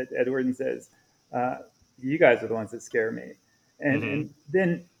Edward and says, you guys are the ones that scare me. And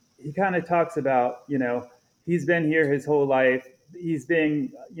then he kind of talks about, he's been here his whole life. He's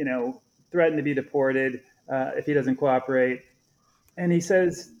being, threatened to be deported if he doesn't cooperate. And he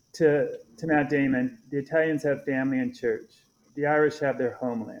says to Matt Damon, the Italians have family and church. The Irish have their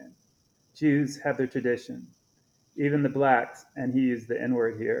homeland. Jews have their tradition. Even the blacks, and he used the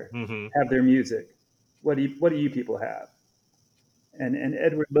N-word here, have their music. What do you people have? And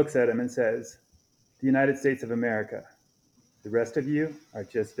Edward looks at him and says, the United States of America. The rest of you are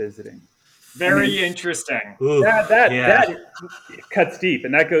just visiting. Very interesting. That cuts deep,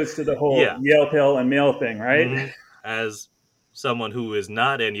 and that goes to the whole Yale pill and male thing, right? Mm-hmm. As someone who is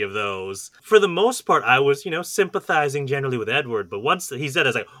not any of those, for the most part, I was, sympathizing generally with Edward. But once he said, "I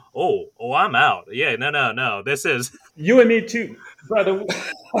was like, oh, I'm out." Yeah, no, this is you and me too, brother.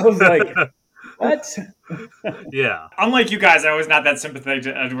 I was like, what? Yeah. Unlike you guys, I was not that sympathetic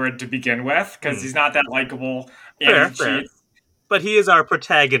to Edward to begin with because he's not that likable. Fair. But he is our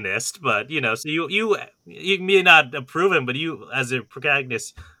protagonist. But so you may not approve him, but you, as a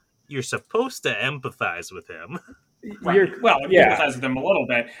protagonist, you're supposed to empathize with him. Right. You empathize with him a little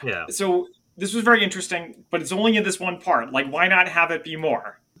bit. Yeah. So this was very interesting, but it's only in this one part. Like, why not have it be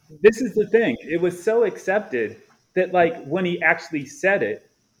more? This is the thing. It was so accepted that, like, when he actually said it,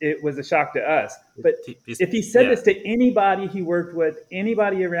 it was a shock to us. But if he said this to anybody he worked with,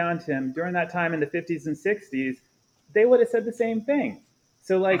 anybody around him during that time in the 50s and 60s, they would have said the same thing.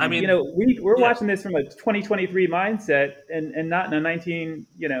 So, like, we're watching this from a 2023 mindset and not in a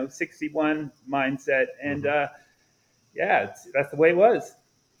 1961 mindset. And that's the way it was.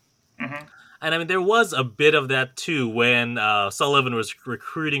 Mm-hmm. And I mean, there was a bit of that too when Sullivan was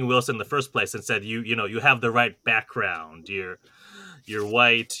recruiting Wilson in the first place and said, you have the right background. You're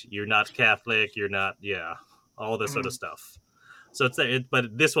white. You're not Catholic. You're not, all this sort of stuff. So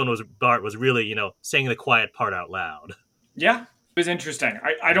but this one Bart was really, saying the quiet part out loud. Yeah, it was interesting.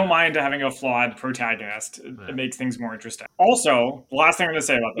 I don't mind having a flawed protagonist. It makes things more interesting. Also, the last thing I'm going to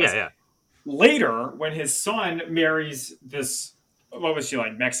say about this. Later, when his son marries this, what was she,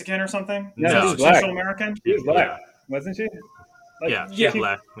 like, Mexican or something? No, she was Central black. American? She was black, wasn't she? Like, she's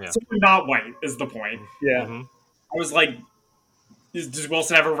black. Yeah. So not white is the point. Yeah. Mm-hmm. I was like, does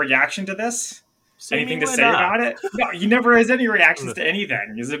Wilson have a reaction to this? Anything to say not? about it? No, he never has any reactions to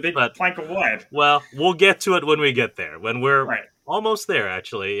anything. He's a big plank of wood. Well, we'll get to it when we get there. When we're almost there,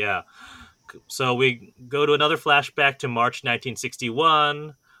 actually, yeah. So we go to another flashback to March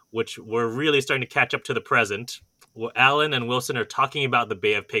 1961, which we're really starting to catch up to the present. Well, Alan and Wilson are talking about the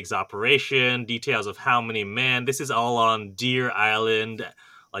Bay of Pigs operation, details of how many men. This is all on Deer Island,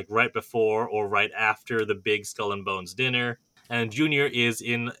 like right before or right after the big Skull and Bones dinner. And Junior is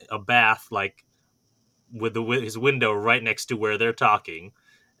in a bath, like with his window right next to where they're talking,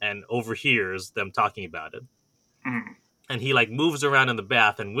 and overhears them talking about it. Mm. And he like moves around in the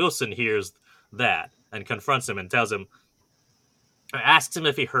bath, and Wilson hears that and confronts him and asks him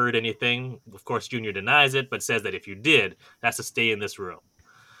if he heard anything. Of course, Junior denies it, but says that if you did, that's to stay in this room.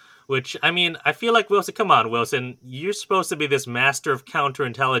 Which, I mean, I feel like Wilson, come on, Wilson, you're supposed to be this master of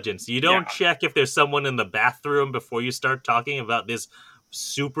counterintelligence. You don't check if there's someone in the bathroom before you start talking about this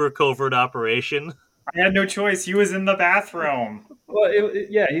super covert operation. I had no choice. He was in the bathroom. Well,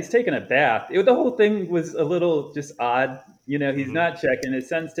 he's taking a bath. The whole thing was a little just odd. He's not checking. His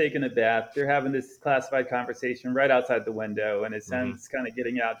son's taking a bath. They're having this classified conversation right outside the window, and his son's kind of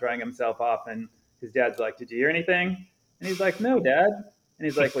getting out, drying himself off, and his dad's like, "Did you hear anything?" And he's like, "No, Dad." And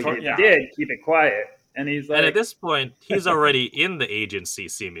he's like, "Well, you did. Keep it quiet." And he's like... And at this point, he's already in the agency,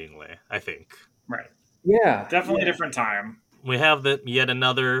 seemingly, I think. Right. Yeah. Definitely a different time. We have yet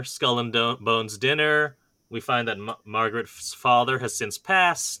another Skull and Bones dinner. We find that Margaret's father has since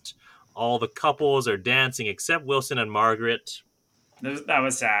passed. All the couples are dancing except Wilson and Margaret. That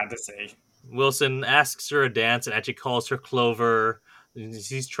was sad to see. Wilson asks her a dance and actually calls her Clover.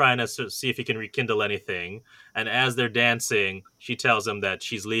 He's trying to see if he can rekindle anything. And as they're dancing, she tells him that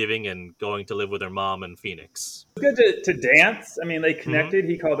she's leaving and going to live with her mom in Phoenix. It's good to dance. I mean, they connected.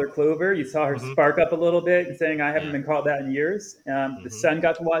 He called her Clover. You saw her spark up a little bit and saying, "I haven't been called that in years." The son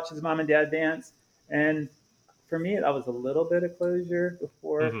got to watch his mom and dad dance. And for me, that was a little bit of closure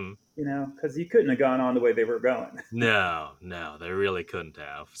before, because he couldn't have gone on the way they were going. No, they really couldn't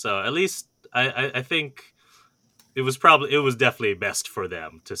have. So at least I think it was definitely best for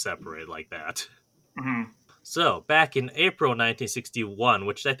them to separate like that. Mm-hmm. So back in April 1961,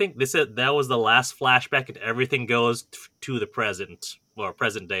 which I think that was the last flashback, and everything goes to the present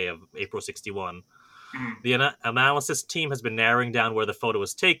day of April 61. The analysis team has been narrowing down where the photo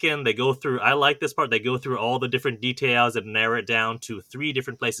was taken. They go through, I like this part, they go through all the different details and narrow it down to 3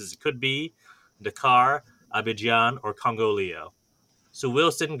 different places it could be: Dakar, Abidjan, or Congoleo. So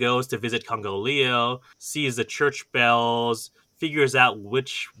Wilson goes to visit Congoleo, sees the church bells, figures out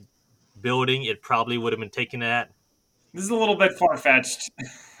which building it probably would have been taken at. This is a little bit far-fetched,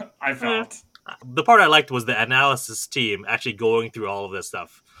 I felt. The part I liked was the analysis team actually going through all of this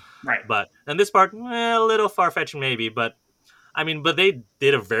stuff. Right. And this part, a little far-fetched maybe, but they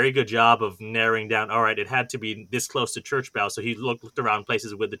did a very good job of narrowing down, all right, it had to be this close to church bells. So he looked around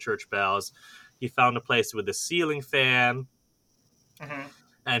places with the church bells. He found a place with the ceiling fan. Mm-hmm.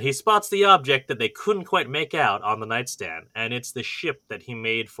 And he spots the object that they couldn't quite make out on the nightstand, and it's the ship that he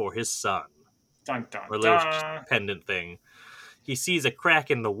made for his son. Dun, dun, or a little dun. pendant thing. He sees a crack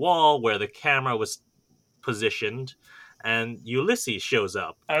in the wall where the camera was positioned, and Ulysses shows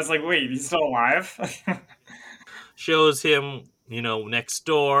up. I was like, wait, he's still alive? Shows him, next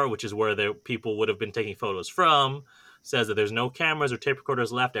door, which is where the people would have been taking photos from. Says that there's no cameras or tape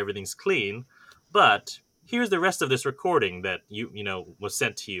recorders left, everything's clean. But here's the rest of this recording that was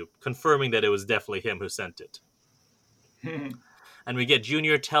sent to you, confirming that it was definitely him who sent it. And we get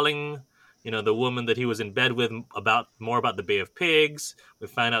Junior telling the woman that he was in bed with about the Bay of Pigs. We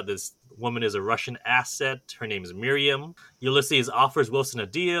find out this woman is a Russian asset. Her name is Miriam. Ulysses offers Wilson a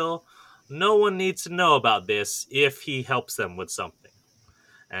deal. No one needs to know about this if he helps them with something,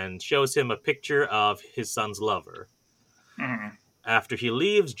 and shows him a picture of his son's lover. Mhm. After he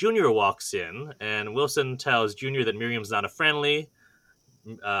leaves, Junior walks in, and Wilson tells Junior that Miriam's not a friendly.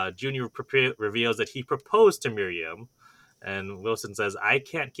 Junior reveals that he proposed to Miriam, and Wilson says, "I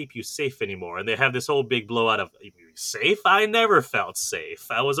can't keep you safe anymore." And they have this whole big blowout of, safe? I never felt safe.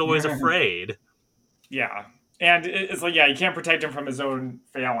 I was always afraid. Yeah. And it's like, yeah, you can't protect him from his own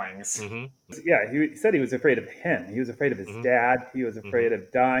failings. Mm-hmm. Yeah, he said he was afraid of him. He was afraid of his Mhm. dad. He was afraid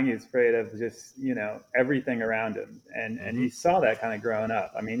of dying. He was afraid of just, everything around him. And you saw that kind of growing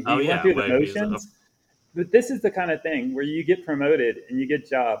up. I mean, he went through the motions. But this is the kind of thing where you get promoted and you get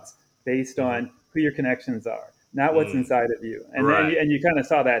jobs based on who your connections are, not what's inside of you. And Right. and you kind of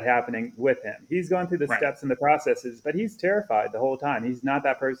saw that happening with him. He's going through the Right. steps and the processes, but he's terrified the whole time. He's not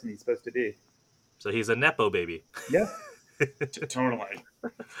that person he's supposed to be. So he's a Nepo baby. Yeah. Totally.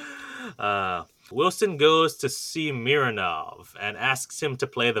 Wilson goes to see Mironov and asks him to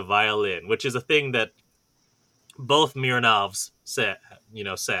play the violin, which is a thing that both Mironovs said.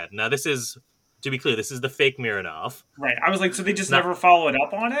 Now, this is, to be clear, this is the fake Mironov. Right. I was like, so they just never followed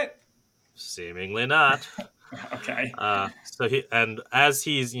up on it? Seemingly not. Okay. As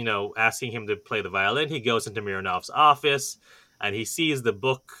he's, asking him to play the violin, he goes into Mironov's office, and he sees the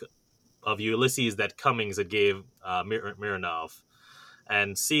book of Ulysses that Cummings had gave Mironov,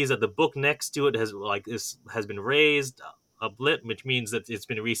 and sees that the book next to it has been raised a bit, which means that it's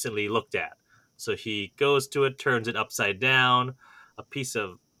been recently looked at. So he goes to it, turns it upside down, a piece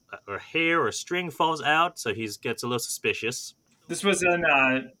of or hair or string falls out, so he gets a little suspicious. This was in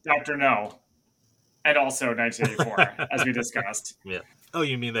Dr. No, and also 1984, as we discussed. Yeah. Oh,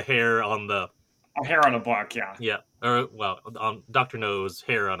 you mean the hair on the... A hair on a book, yeah. Yeah. Or, well, on Dr. No's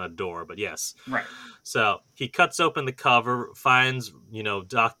hair on a door, but yes. Right. So he cuts open the cover, finds,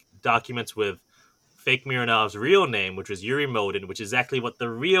 documents with fake Mironov's real name, which was Yuri Modin, which is exactly what the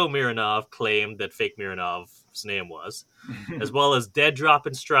real Mironov claimed that fake Mironov's name was, as well as dead drop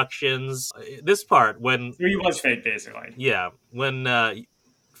instructions. This part, when... So he was fake, basically. Yeah. When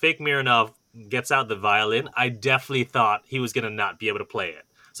fake Mironov gets out the violin, I definitely thought he was going to not be able to play it.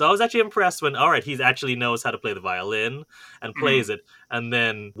 So I was actually impressed when, all right, he actually knows how to play the violin and plays it. And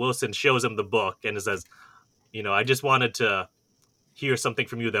then Wilson shows him the book and says, I just wanted to hear something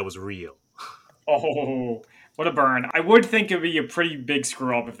from you that was real. Oh, what a burn. I would think it would be a pretty big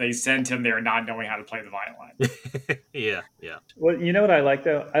screw up if they sent him there not knowing how to play the violin. Yeah. Well, you know what I like,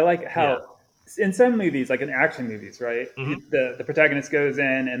 though? I like how in some movies, like in action movies, right? Mhm. The protagonist goes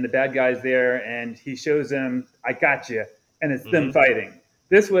in and the bad guy's there and he shows them, I got you. And it's them fighting.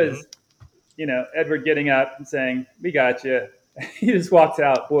 This was, Edward getting up and saying, we got you. He just walks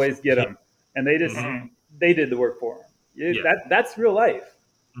out, boys, get him. And they just, they did the work for him. That's real life.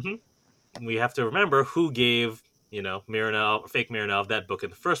 Mm-hmm. We have to remember who gave, fake Mironov that book in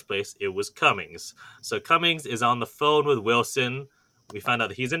the first place. It was Cummings. So Cummings is on the phone with Wilson. We find out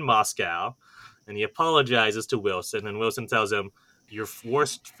that he's in Moscow, and he apologizes to Wilson, and Wilson tells him, your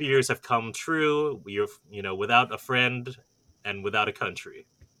worst fears have come true. You're, without a friend and without a country.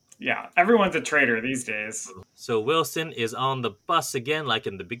 Yeah, everyone's a traitor these days. So Wilson is on the bus again, like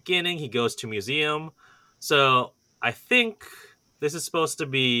in the beginning. He goes to museum. So I think this is supposed to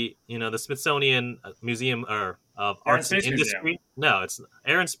be, the Smithsonian Museum of Arts and Industry. Museum. No,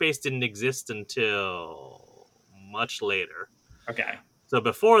 Air and Space didn't exist until much later. Okay. So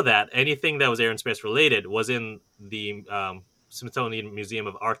before that, anything that was Air and Space related was in the Smithsonian Museum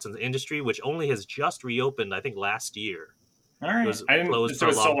of Arts and Industry, which only has just reopened, I think, last year. All right. It was closed for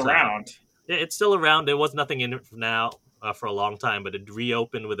a long time. Around. Yeah, it's still around. There was nothing in it now for a long time, but it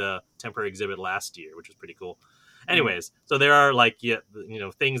reopened with a temporary exhibit last year, which was pretty cool. Anyways, so there are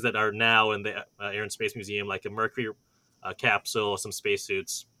things that are now in the Air and Space Museum, like a Mercury capsule, some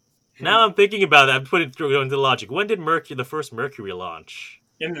spacesuits. Now I'm thinking about it. I'm putting it through into logic. When did the first Mercury launch?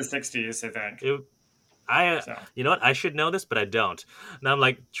 In the 60s, I think. You know what? I should know this, but I don't. Now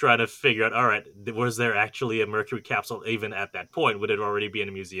I'm trying to figure out, all right, was there actually a Mercury capsule even at that point? Would it already be in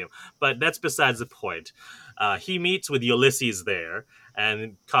a museum? But that's besides the point. He meets with Ulysses there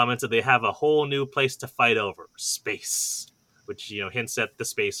and comments that they have a whole new place to fight over, space, which, hints at the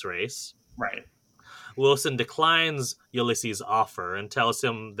space race. Right. Wilson declines Ulysses' offer and tells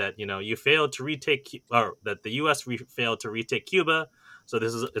him that, you failed to retake, or that the U.S. failed to retake Cuba, so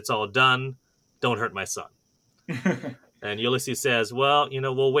it's all done. Don't hurt my son. And Ulysses says, well,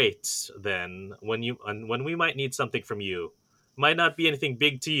 we'll wait then when we might need something from you. Might not be anything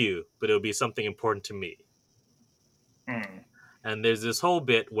big to you, but it'll be something important to me. Mm. And there's this whole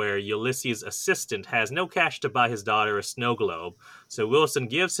bit where Ulysses' assistant has no cash to buy his daughter a snow globe, so Wilson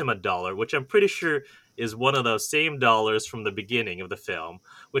gives him $1, which I'm pretty sure is one of those same dollars from the beginning of the film,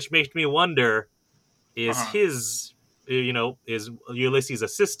 which makes me wonder, is Uh-huh. is Ulysses'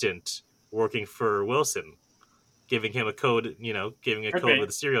 assistant working for Wilson, giving him a code, giving a Could code be. with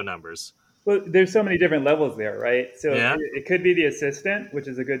the serial numbers. Well, there's so many different levels there, right? So Yeah. it could be the assistant, which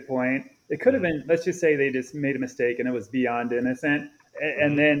is a good point. It could have been, let's just say they just made a mistake and it was beyond innocent.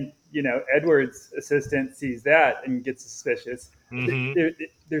 And Mhm. then, Edward's assistant sees that and gets suspicious. Mm-hmm.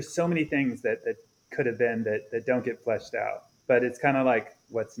 There's so many things that could have been that don't get fleshed out. But it's kind of like,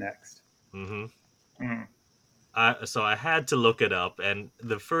 what's next? Mm-hmm. Mm. So I had to look it up, and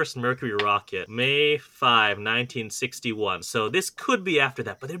the first Mercury rocket, May 5, 1961. So this could be after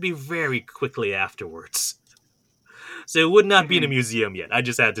that, but it'd be very quickly afterwards. So it would not be in a Mhm. museum yet. I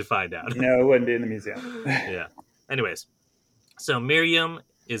just had to find out. It wouldn't be in the museum. Yeah. Anyways, so Miriam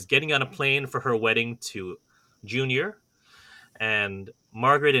is getting on a plane for her wedding to Junior, and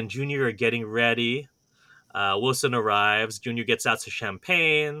Margaret and Junior are getting ready. Wilson arrives. Junior gets out some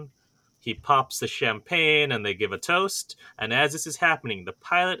champagne. He pops the champagne and they give a toast. And as this is happening, the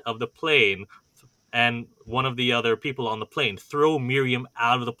pilot of the plane and one of the other people on the plane throw Miriam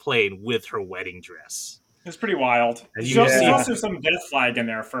out of the plane with her wedding dress. It's pretty wild. And There's you there's see also some death flag in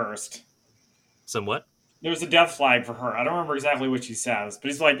there first. somewhat. There's a death flag for her. I don't remember exactly what she says,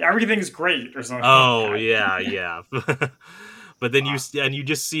 but he's like, everything's great or something Oh, like that. yeah. But then you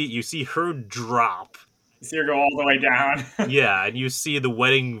see her drop. You see her go all the way down. Yeah, and you see the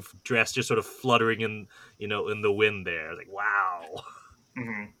wedding dress just sort of fluttering in the wind there. Like, wow.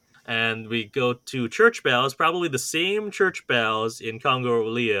 Hmm. And we go to church bells, probably the same church bells in Congo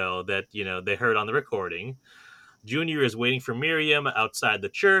Leo that, they heard on the recording. Junior is waiting for Miriam outside the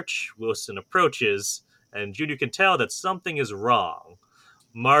church. Wilson approaches, and Junior can tell that something is wrong.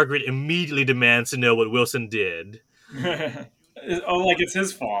 Margaret immediately demands to know what Wilson did. Oh, like it's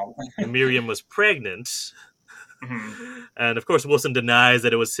his fault. Miriam was pregnant. Hmm. And of course, Wilson denies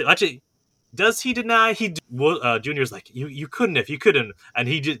that it was. Actually, does he deny? Junior's like, you couldn't. And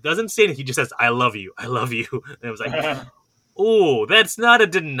he just doesn't say anything. He just says, I love you. And it was like, oh, that's not a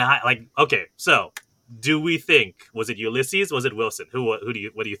deny. Like, okay, so do we think, was it Ulysses? Was it Wilson? What do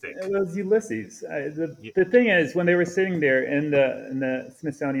you think? It was Ulysses. The thing is, when they were sitting there in the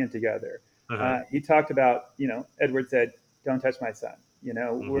Smithsonian together, Uh-huh. he talked about, Edward said, "Don't touch my son.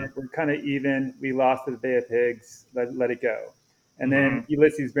 We're kind of even. We lost at the Bay of Pigs. Let it go." And then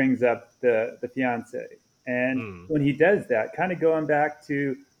Ulysses brings up the fiance, and when he does that, kind of going back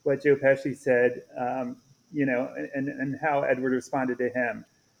to what Joe Pesci said, and how Edward responded to him.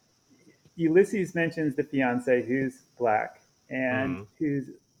 Ulysses mentions the fiance who's black and who's,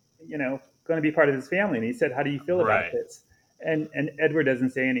 going to be part of his family. And he said, "How do you feel about Right. this?" And Edward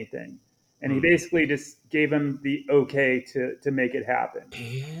doesn't say anything. And he basically just gave him the okay to make it happen.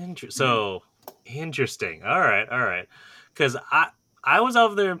 So interesting. All right. Because I was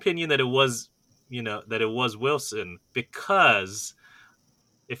of their opinion that it was Wilson, because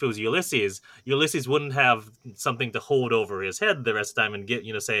if it was Ulysses wouldn't have something to hold over his head the rest of the time and get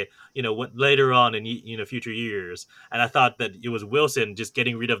say what later on in future years. And I thought that it was Wilson just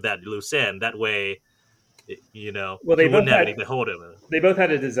getting rid of that loose end. That way, Well, he wouldn't have anything to hold him. They both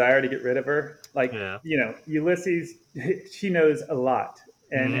had a desire to get rid of her. Like, Yeah. Ulysses, she knows a lot.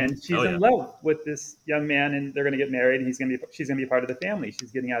 And she's in love with this young man, and they're going to get married. And she's going to be part of the family.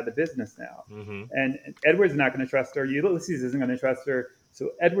 She's getting out of the business now, and Edward's not going to trust her. Ulysses isn't going to trust her.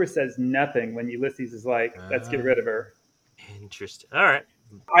 So Edward says nothing when Ulysses is like, "Let's get rid of her." Interesting. All right.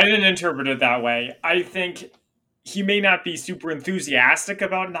 I didn't interpret it that way. I think he may not be super enthusiastic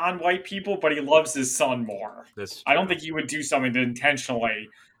about non-white people, but he loves his son more. I don't think he would do something to intentionally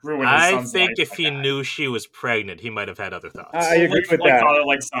ruin his son's life. I think if he knew she was pregnant, he might have had other thoughts. I agree with that. Father,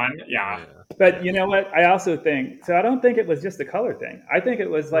 like son, yeah. But you know what? I also think so. I don't think it was just the color thing. I think it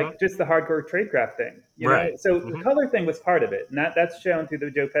was like just the hardcore tradecraft thing. Right. So the color thing was part of it, and that's shown through the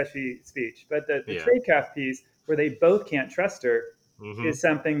Joe Pesci speech. But the tradecraft piece, where they both can't trust her, is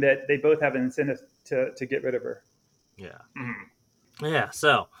something that they both have an incentive to get rid of her. Yeah. Yeah.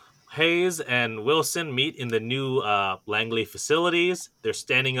 So Hayes and Wilson meet in the new Langley facilities. They're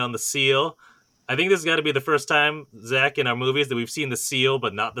standing on the seal. I think this has got to be the first time, Zach, in our movies that we've seen the seal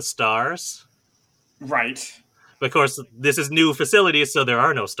but not the stars. Right. But of course, this is new facilities, so there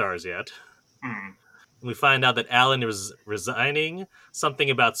are no stars yet. We find out that Alan is resigning. Something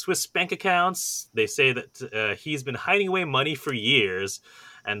about Swiss bank accounts. They say that he's been hiding away money for years,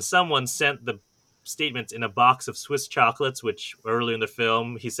 and someone sent the statements in a box of Swiss chocolates, which early in the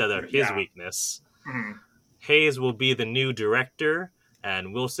film he said are his Yeah. weakness. Mhm. Hayes will be the new director,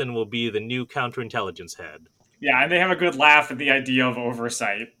 and Wilson will be the new counterintelligence head. Yeah, and they have a good laugh at the idea of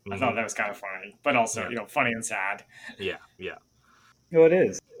oversight. I thought Mhm. that was kind of funny, but also, Yeah. funny and sad. Yeah, yeah. No, it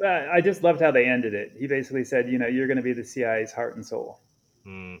is. I just loved how they ended it. He basically said, you're going to be the CIA's heart and soul.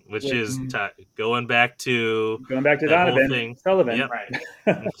 Which Which, is going back to going back to that whole Donovan, thing. Sullivan. Yep. Right.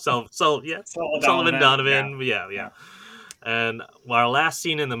 Yeah. Saul Sullivan Donovan. Donovan. Yeah. And our last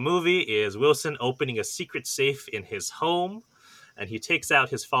scene in the movie is Wilson opening a secret safe in his home, and he takes out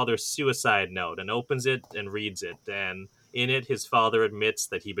his father's suicide note and opens it and reads it. And in it, his father admits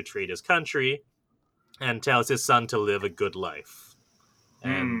that he betrayed his country and tells his son to live a good life.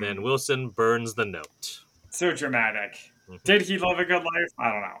 And then Wilson burns the note. So dramatic. Mhm. Did he live a good life?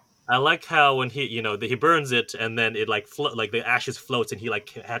 I don't know. I like how when he burns it and then it like the ashes floats and he like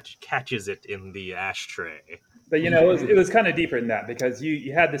catches it in the ashtray. But it was kind of deeper than that, because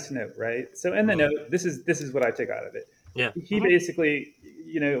you had this note, right? So in the note, this is what I took out of it. Yeah. He basically,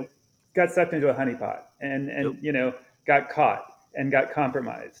 got sucked into a honeypot and got caught and got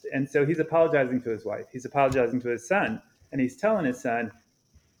compromised. And so he's apologizing to his wife. He's apologizing to his son, and he's telling his son,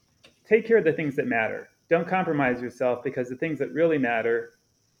 take care of the things that matter. Don't compromise yourself, because the things that really matter,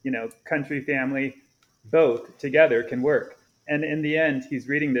 country, family, both together can work. And in the end, he's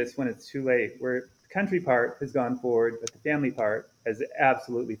reading this when it's too late, where the country part has gone forward, but the family part has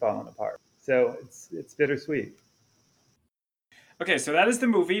absolutely fallen apart. So it's bittersweet. Okay, so that is the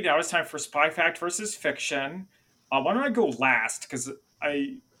movie. Now it's time for Spy Fact versus Fiction. Why don't I go last? Because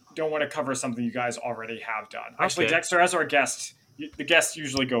I don't want to cover something you guys already have done. Actually, Okay. Dexter, as our guest, the guests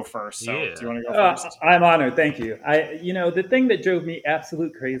usually go first. So Yeah. do you want to go first? I'm honored. Thank you. The thing that drove me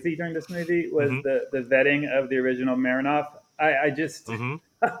absolute crazy during this movie was the vetting of the original Marinoff. I just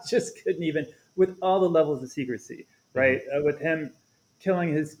I just couldn't even, with all the levels of secrecy, right? With him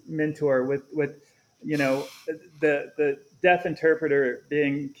killing his mentor, with the deaf interpreter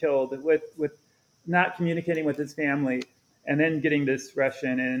being killed, with not communicating with his family, and then getting this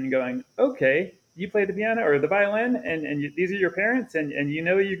Russian and going, okay, you play the piano or the violin, and these are your parents, and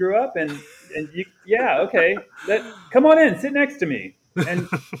you grew up, and you, yeah, okay, come on in, sit next to me. And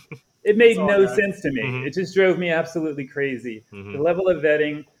it made no sense to me. It just drove me absolutely crazy. The level of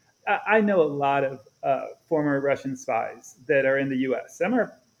vetting. I know a lot of former Russian spies that are in the U.S. Some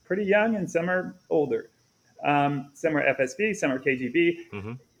are pretty young and some are older. Some are FSB, some are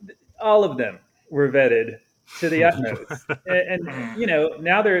KGB. All of them were vetted to the utmost. And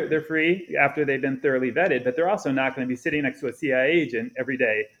now they're free after they've been thoroughly vetted, but they're also not going to be sitting next to a CIA agent every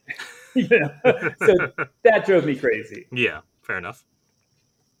day. So that drove me crazy. Yeah, fair enough.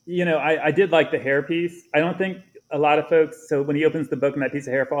 I did like the hair piece. I don't think a lot of folks, so when he opens the book and that piece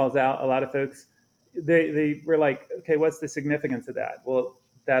of hair falls out, a lot of folks, they were like, okay, what's the significance of that? Well,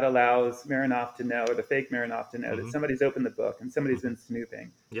 that allows Marinoff to know, or the fake Marinoff to know, that somebody's opened the book and somebody's been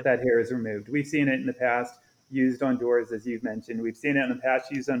snooping. Yep. That hair is removed. We've seen it in the past used on doors, as you've mentioned. We've seen it in the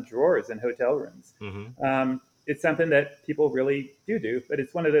past used on drawers in hotel rooms. It's something that people really do, but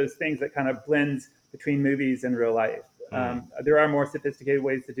it's one of those things that kind of blends between movies and real life. There are more sophisticated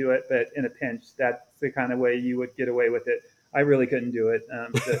ways to do it, but in a pinch, that's the kind of way you would get away with it. I really couldn't do it.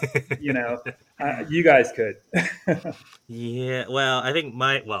 You guys could. Yeah, well, I think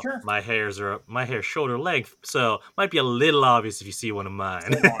my hair's shoulder length, so might be a little obvious if you see one of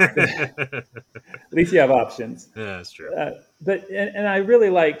mine. At least you have options. Yeah, that's true. But I really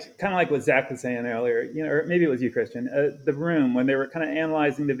liked, kind of like what Zach was saying earlier, or maybe it was you, Christian, the room when they were kind of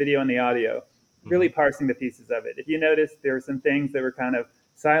analyzing the video and the audio, really parsing the pieces of it. If you notice, there were some things that were kind of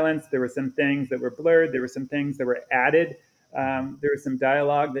silenced. There were some things that were blurred. There were some things that were added. There was some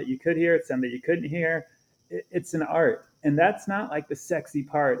dialogue that you could hear, some that you couldn't hear. It's an art. And that's not like the sexy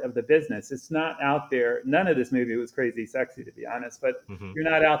part of the business. It's not out there. None of this movie was crazy sexy, to be honest, but you're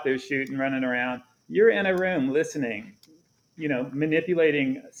not out there shooting, running around. You're in a room listening,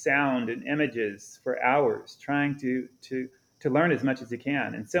 manipulating sound and images for hours, trying to learn as much as you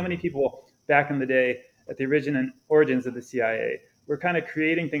can. And so many people back in the day at the origins of the CIA were kind of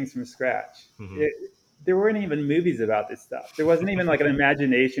creating things from scratch. There weren't even movies about this stuff. There wasn't even like an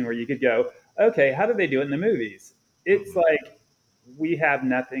imagination where you could go, okay, how do they do it in the movies? It's like, we have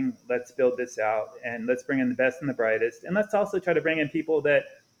nothing. Let's build this out, and let's bring in the best and the brightest. And let's also try to bring in people that,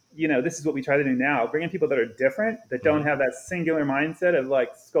 this is what we try to do now. Bring in people that are different, that don't have that singular mindset of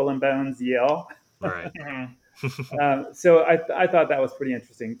like skull and bones yell. Right. So I thought that was pretty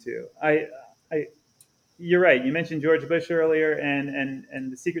interesting too. You're right. You mentioned George Bush earlier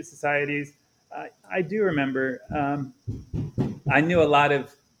and the secret societies. I do remember. I knew a lot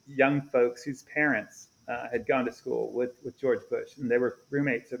of young folks whose parents had gone to school with George Bush, and they were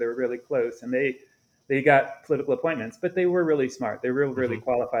roommates, so they were really close, and they got political appointments, but they were really smart. They were really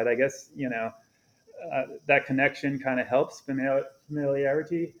qualified. I guess, that connection kind of helps.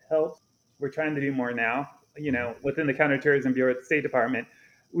 Familiarity helps. We're trying to do more now. Within the Counterterrorism Bureau at the State Department,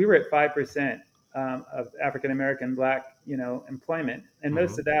 we were at 5% of African American Black, employment, and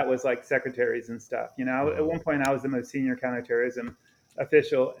most of that was like secretaries and stuff. At one point, I was the most senior counterterrorism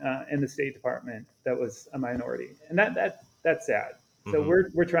official in the State Department that was a minority, and that's sad. So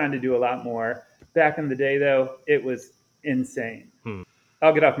we're trying to do a lot more. Back in the day, though, it was insane.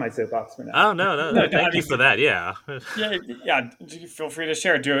 I'll get off my soapbox for now. Oh, no. Thank you for that. Yeah. Yeah. Feel free to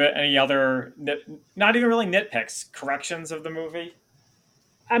share. Do any other, not even really nitpicks, corrections of the movie?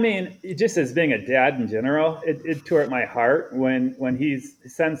 I mean, just as being a dad in general, it tore at my heart when his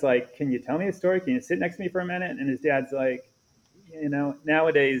son's like, "Can you tell me a story? Can you sit next to me for a minute?" And his dad's like,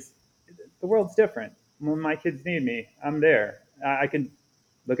 nowadays, the world's different. When my kids need me, I'm there. I can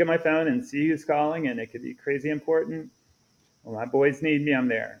look at my phone and see who's calling, and it could be crazy important. When my boys need me, I'm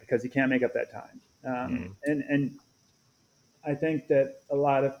there, because you can't make up that time. And I think that a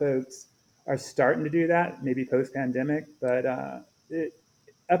lot of folks are starting to do that, maybe post-pandemic, but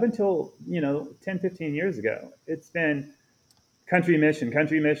up until 10, 15 years ago, it's been country mission,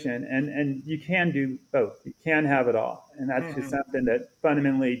 and you can do both. You can have it all, and that's just something that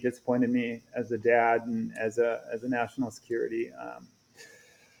fundamentally disappointed me as a dad and as a national security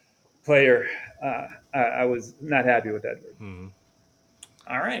player. I was not happy with Edward.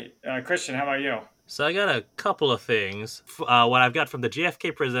 All right, Christian, how about you? So I got a couple of things. What I've got from the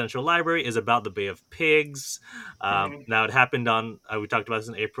JFK Presidential Library is about the Bay of Pigs. Now, it happened we talked about this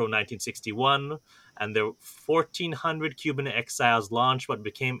in April 1961, and the 1,400 Cuban exiles launched what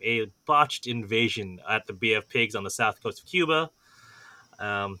became a botched invasion at the Bay of Pigs on the south coast of Cuba.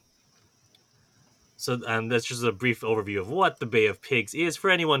 And that's just a brief overview of what the Bay of Pigs is for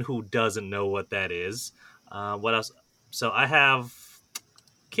anyone who doesn't know what that is. What else? So I have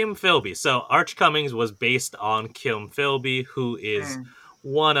Kim Philby. So Arch Cummings was based on Kim Philby, who is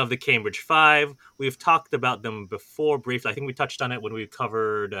one of the Cambridge Five. We've talked about them before briefly. I think we touched on it when we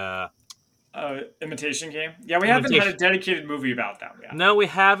covered Imitation Game. Yeah, we haven't had a dedicated movie about them yet. No, we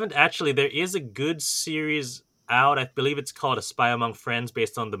haven't. Actually, there is a good series out. I believe it's called A Spy Among Friends,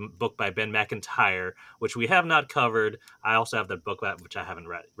 based on the book by Ben McIntyre, which we have not covered. I also have that book, which I haven't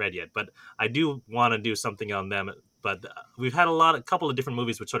read yet. But I do want to do something on them. But we've had a couple of different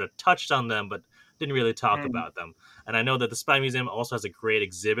movies which sort of touched on them, but didn't really talk about them. And I know that the Spy Museum also has a great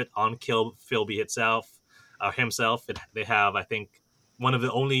exhibit on Philby himself. They have, I think, one of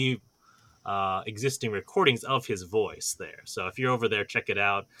the only existing recordings of his voice there. So if you're over there, check it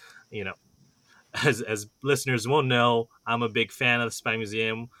out. As listeners will know, I'm a big fan of the Spy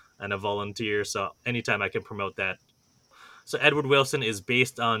Museum and a volunteer, so anytime I can promote that. So Edward Wilson is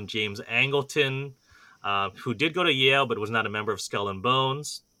based on James Angleton, who did go to Yale but was not a member of Skull and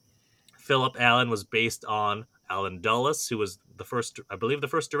Bones. Philip Allen was based on Allen Dulles, who was the first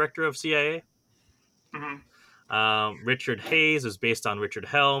director of CIA. Richard Hayes was based on Richard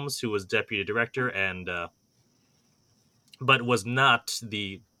Helms, who was deputy director but was not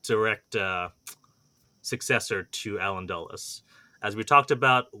the direct successor to Allen Dulles. As we talked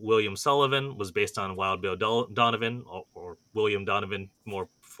about, William Sullivan was based on Wild Bill Donovan, or William Donovan more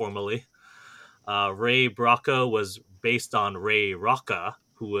formally. Ray Brocco was based on Ray Rocca,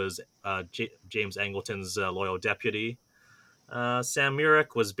 who was James Angleton's loyal deputy. Sam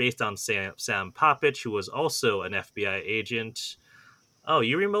Murick was based on Sam Popich, who was also an FBI agent. Oh,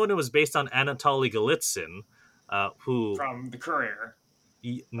 Yuri Moden was based on Anatoly Golitsyn, who... From The Courier,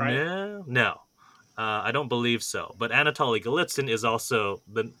 right? No. I don't believe so. But Anatoly Golitsyn is also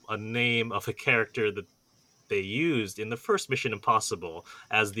a name of a character that they used in the first Mission Impossible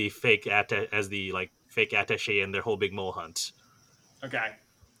as the fake attaché in their whole big mole hunt. Okay.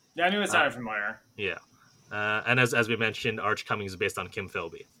 Yeah, I knew it sounded familiar. Yeah. And as we mentioned, Arch Cummings is based on Kim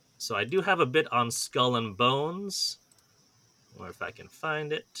Philby. So I do have a bit on Skull and Bones, or if I can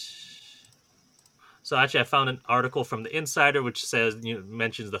find it. So actually, I found an article from The Insider which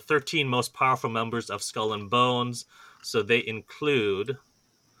mentions the 13 most powerful members of Skull and Bones. So they include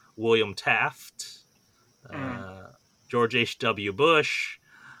William Taft, George H.W. Bush,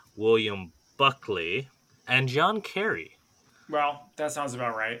 William Buckley, and John Kerry. Well, that sounds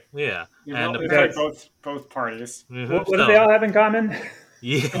about right. Yeah. And both parties. What do they all have in common?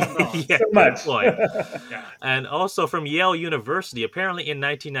 Yeah, so much. Point. Yeah. And also from Yale University, apparently in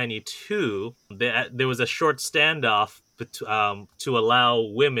 1992, there was a short standoff to allow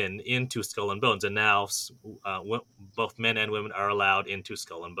women into Skull and Bones, and now both men and women are allowed into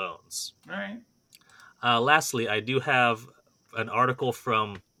Skull and Bones. All right. Lastly, I do have an article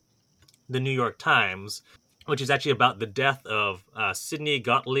from the New York Times, which is actually about the death of Sidney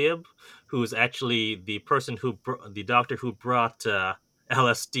Gottlieb, who is actually the person the doctor who brought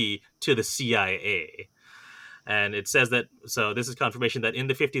LSD to the CIA. And it says that, so this is confirmation that in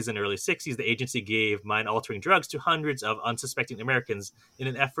the 50s and early 60s, the agency gave mind altering drugs to hundreds of unsuspecting Americans in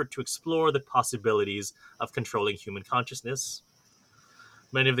an effort to explore the possibilities of controlling human consciousness.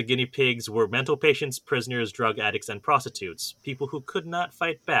 Many of the guinea pigs were mental patients, prisoners, drug addicts, and prostitutes, people who could not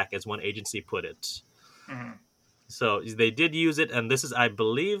fight back, as one agency put it. Mm-hmm. So they did use it, and this is, I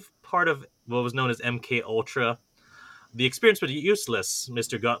believe, part of what was known as MK Ultra. The experiment was useless,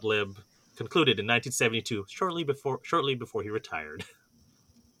 Mr. Gottlieb concluded in 1972, shortly before he retired.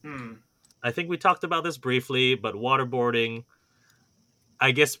 I think we talked about this briefly, but waterboarding,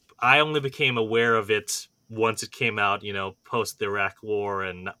 I guess I only became aware of it once it came out, post the Iraq War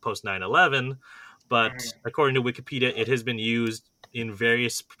and post 9/11. But according to Wikipedia, it has been used in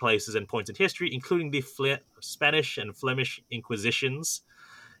various places and points in history, including the Spanish and Flemish Inquisitions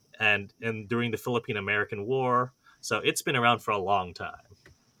and during the Philippine-American War. So it's been around for a long time.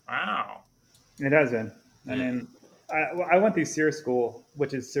 Wow. It has been. I mean, I went through SEER school,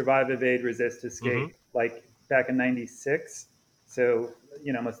 which is survive, evade, resist, escape, like back in '96. So,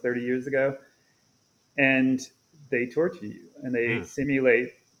 almost 30 years ago. And they torture you and they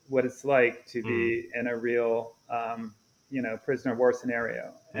simulate what it's like to be in a real, prisoner of war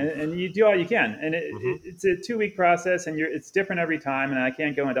scenario. And you do all you can. And it's a 2-week process, and it's different every time. And I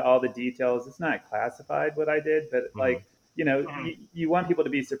can't go into all the details. It's not classified what I did, but you want people to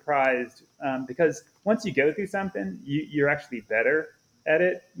be surprised because once you go through something, you're actually better at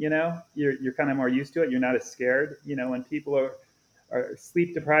it. You're kind of more used to it. You're not as scared. When people are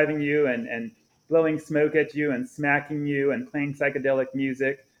sleep depriving you and blowing smoke at you and smacking you and playing psychedelic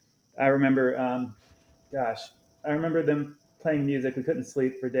music. I remember, I remember them playing music. We couldn't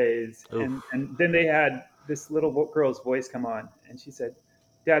sleep for days. And then they had this little girl's voice come on, and she said,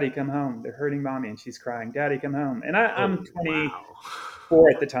 "Daddy, come home. They're hurting mommy." And she's crying, "Daddy, come home." And I'm 24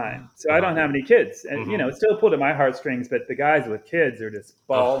 at the time, so I don't have any kids. And, it still pulled at my heartstrings, but the guys with kids are just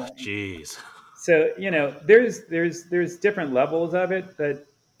bawling. Jeez. So, there's different levels of it, but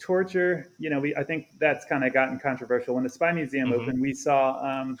torture, I think that's kind of gotten controversial. When the Spy Museum opened, we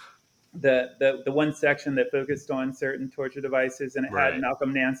saw the one section that focused on certain torture devices, and it had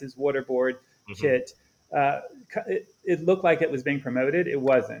Malcolm Nance's waterboard kit. It looked like it was being promoted. It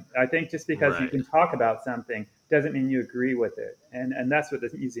wasn't. I think just because you can talk about something doesn't mean you agree with it. And that's what the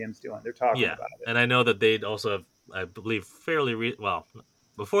museum's doing. They're talking about it. And I know that they'd also, I believe,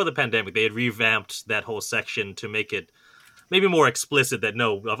 before the pandemic, they had revamped that whole section to make it maybe more explicit that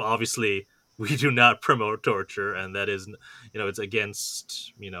no, obviously we do not promote torture, and that is, it's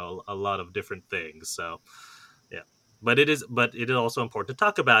against, a lot of different things. So, yeah, but it is also important to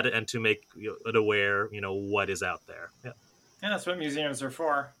talk about it and to make it aware, what is out there. Yeah, that's what museums are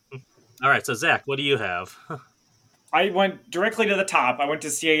for. All right, so Zach, what do you have? I went directly to the top. I went to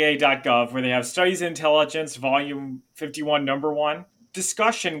CIA.gov, where they have Studies in Intelligence, Volume 51, Number 1.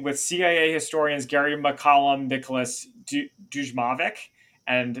 Discussion with CIA historians Gary McCollum, Nicholas Dujmovic,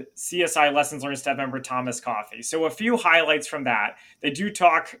 and CSI Lessons Learned staff member Thomas Coffey. So a few highlights from that. They do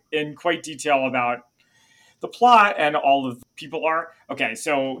talk in quite detail about the plot and all of the people are. Okay,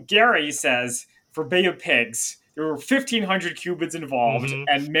 so Gary says, for Bay of Pigs, there were 1,500 Cubans involved,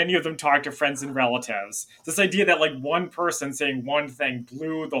 and many of them talked to friends and relatives. This idea that one person saying one thing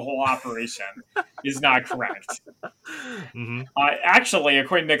blew the whole operation is not correct. Actually,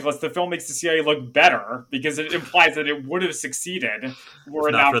 according to Nicholas, the film makes the CIA look better because it implies that it would have succeeded were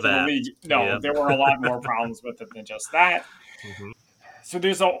it not for the League. No, there were a lot more problems with it than just that. So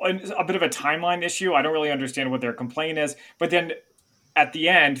there's a bit of a timeline issue. I don't really understand what their complaint is. But then at the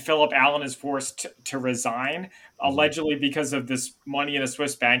end, Philip Allen is forced to resign, allegedly because of this money in a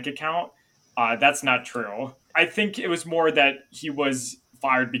Swiss bank account. That's not true. I think it was more that he was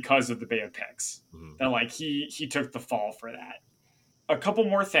fired because of the Bay of Pigs. That he took the fall for that. A couple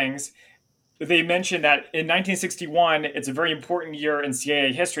more things. They mentioned that in 1961, it's a very important year in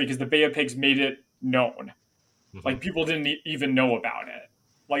CIA history because the Bay of Pigs made it known. People didn't even know about it.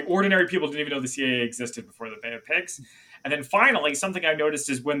 Ordinary people didn't even know the CIA existed before the Bay of Pigs. And then finally, something I noticed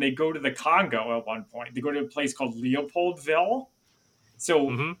is when they go to the Congo at one point, they go to a place called Leopoldville.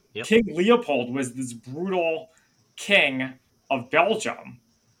 So King Leopold was this brutal king of Belgium.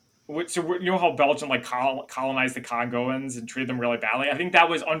 So you know how Belgium colonized the Congolans and treated them really badly? I think that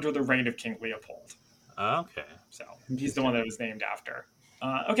was under the reign of King Leopold. Okay. So he's the one that it was named after.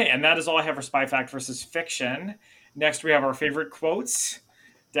 Okay, and that is all I have for Spy Fact versus Fiction. Next, we have our favorite quotes.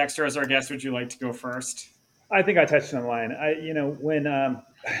 Dexter, as our guest, would you like to go first? I think I touched on the line. When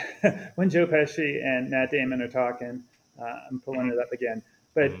when Joe Pesci and Matt Damon are talking, I'm pulling it up again,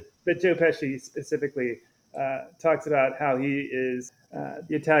 but Mhm. Joe Pesci specifically talks about how he is.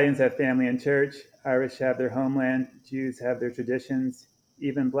 The Italians have family in church, Irish have their homeland, Jews have their traditions,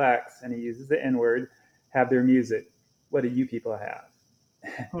 even blacks, and he uses the N word, have their music. What do you people have?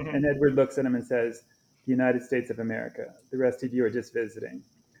 And Edward looks at him and says, "The United States of America. The rest of you are just visiting."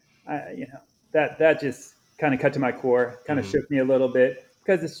 That just kind of cut to my core, kind of Mhm. shook me a little bit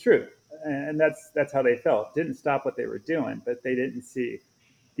because it's true, and that's how they felt. Didn't stop what they were doing, but they didn't see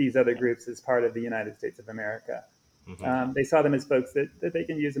these other groups as part of the United States of America. Mhm. They saw them as folks that they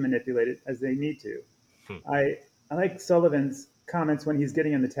can use and manipulate it as they need to. Mhm. I like Sullivan's comments when he's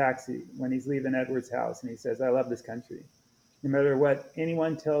getting in the taxi, when he's leaving Edward's house, and he says, "I love this country. No matter what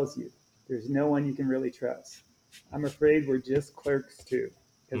anyone tells you, there's no one you can really trust. I'm afraid we're just clerks too."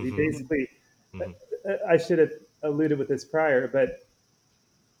 Because he Mhm. basically, Mhm. I should have alluded with this prior, but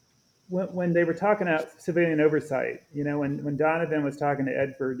when they were talking about civilian oversight, when Donovan was talking to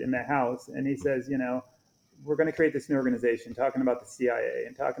Edward in the house, and he says, we're going to create this new organization, talking about the CIA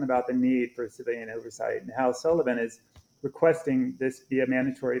and talking about the need for civilian oversight, and how Sullivan is requesting this be a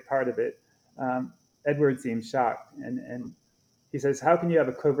mandatory part of it. Edward seems shocked, and he says, "How can you have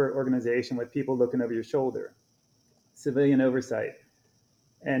a covert organization with people looking over your shoulder? Civilian oversight."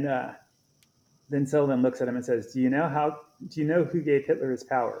 And then Sullivan looks at him and says, Do you know who gave Hitler his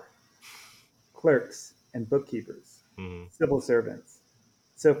power? Clerks and bookkeepers, Mhm. civil servants.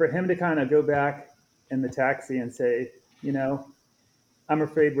 So for him to kind of go back in the taxi and say, you know, "I'm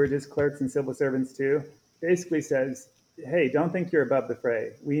afraid we're just clerks and civil servants too," basically says, "Hey, don't think you're above the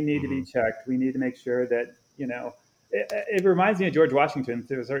fray. We need to be Mhm. checked. We need to make sure that, it reminds me of George Washington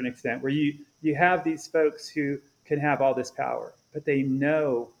to a certain extent, where you have these folks who can have all this power, but they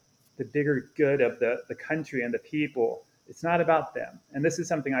know the bigger good of the country and the people. It's not about them." And this is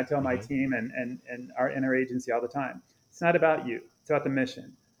something I tell my Mhm. team and our interagency all the time. It's not about you. It's about the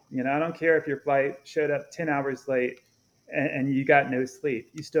mission. I don't care if your flight showed up 10 hours late and you got no sleep.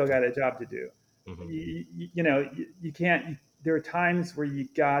 You still got a job to do. Mhm. You can't. There are times where you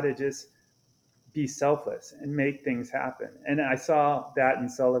got to just be selfless and make things happen. And I saw that in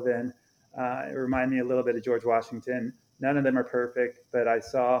Sullivan. It reminded me a little bit of George Washington. None of them are perfect, but I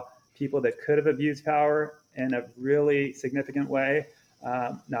saw people that could have abused power in a really significant way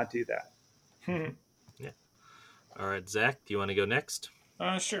not do that. Yeah. All right, Zach, do you want to go next?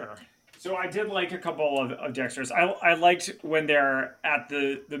 Sure. So I did like a couple of Dexter's. I liked when they're at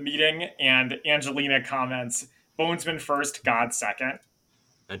the meeting and Angelina comments, "Bonesman first, God second."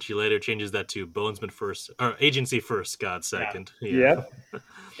 And she later changes that to Bonesman first, or Agency first, God Yeah, second. Yeah. Yep.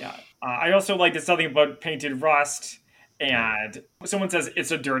 yeah. I also liked it something about painted rust, Yeah. and someone says it's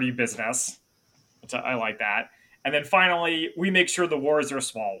a dirty business. So I like that. And then finally, we make sure the wars are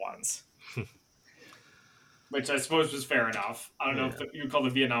small ones, which I suppose was fair enough. I don't know if Yeah. you call the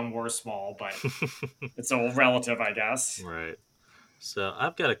Vietnam War small, but it's all relative, I guess. Right. So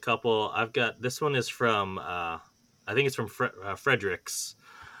I've got a couple. I've got this one is from I think it's from Fredericks,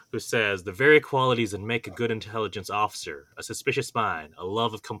 who says the very qualities that make a good intelligence officer, a suspicious mind, a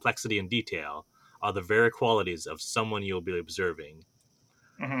love of complexity and detail, are the very qualities of someone you'll be observing.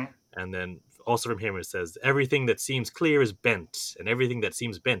 Hmm. And then also from him it says everything that seems clear is bent, and everything that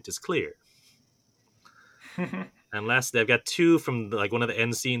seems bent is clear. And lastly, I've got two from like one of the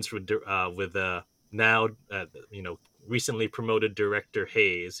end scenes from with now recently promoted director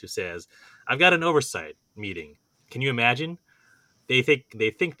Hayes, who says, "I've got an oversight meeting. Can you imagine? They think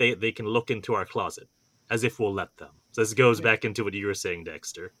they can look into our closet as if we'll let them." So this goes back into what you were saying,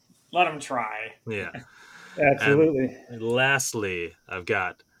 Dexter. Let them try. Yeah. And Absolutely. lastly,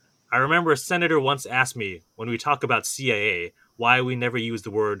 I remember a senator once asked me when we talk about CIA why we never use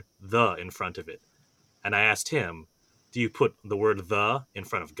the word the in front of it. And I asked him, "Do you put the word the in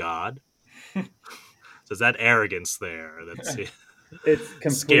front of God?" So is that arrogance there? That's It's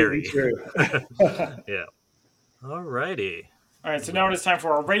completely scary. true. Yeah. Alrighty. All right, so now it is time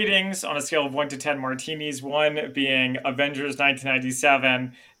for our ratings on a scale of 1 to 10 martinis. 1 being Avengers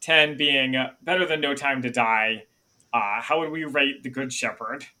 1997, 10 being Better Than No Time to Die. How would we rate The Good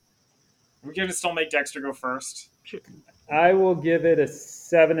Shepherd? We're going to still make Dexter go first. Sure. I will give it a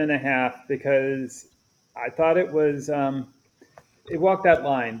 7.5 because I thought it walked that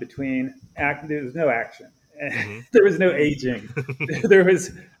line between act. There was no action. Mm-hmm. There was no aging. There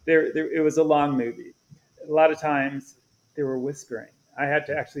was there. It was a long movie. A lot of times they were whispering. I had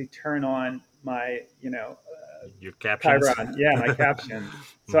to actually turn on my Your captions. Chiron, yeah, my captions,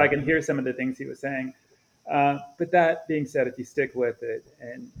 so I can hear some of the things he was saying. But that being said, if you stick with it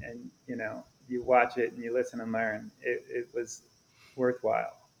and you watch it and you listen and learn, it was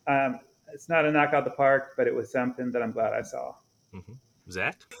worthwhile. It's not a knock out the park, but it was something that I'm glad I saw. Mm-hmm.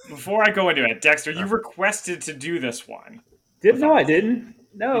 Zach? Before I go into it, Dexter, you Oh. requested to do this one. No, I didn't.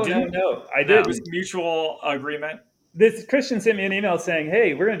 No, You didn't? no, I It didn't. was mutual agreement. This Christian sent me an email saying,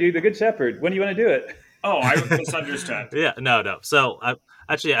 "Hey, we're going to do the Good Shepherd. When do you want to do it?" Oh, I misunderstood. Yeah, no. So,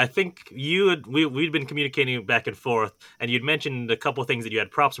 actually, I think we'd been communicating back and forth, and you'd mentioned a couple things that you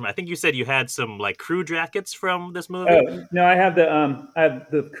had props from. I think you said you had some like crew jackets from this movie. Oh no, I have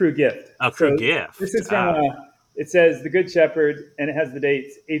the crew gift. A So crew gift. this is from. It says the Good Shepherd, and it has the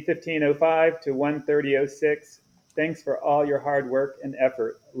dates 8/15/05 to 1/30/06. Thanks for all your hard work and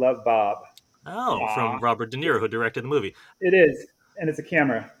effort. Love, Bob. Oh, from Robert De Niro, who directed the movie. It is, and it's a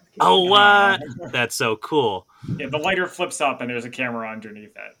camera. Oh, what? That's so cool. Yeah, the lighter flips up, and there's a camera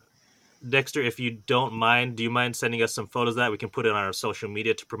underneath it. Dexter, if you don't mind, do you mind sending us some photos of that? We can put it on our social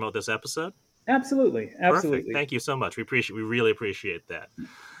media to promote this episode. Absolutely. Perfect. Thank you so much. We really appreciate that.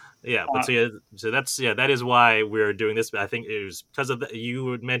 Yeah, but that is why we're doing this. I think it was because of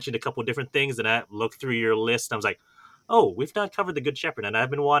you mentioned a couple of different things, and I looked through your list. And I was like, oh, we've not covered the Good Shepherd, and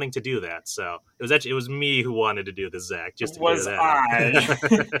I've been wanting to do that. So it was me who wanted to do this, Zach. Just to was that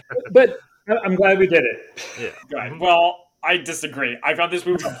I? But I'm glad we did it. Yeah. Good. Well, I disagree. I found this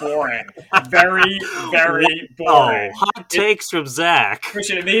movie boring. Very, very boring. Oh, hot takes from Zach.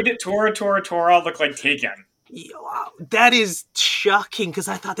 Christian, it made Tora look like Taken. Wow, that is shocking because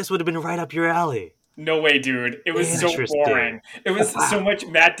I thought this would have been right up your alley. No way, dude. It was so boring. It was so much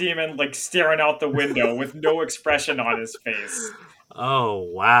Matt Damon like staring out the window with no expression on his face. Oh,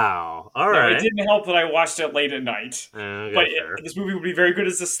 wow. All right. It didn't help that I watched it late at night. Okay, but this movie would be very good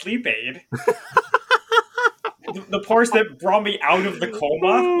as a sleep aid. The parts that brought me out of the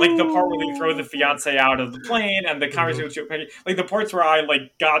coma, like the part where they throw the fiance out of the plane and the conversation with Joe Pesci, like the parts where I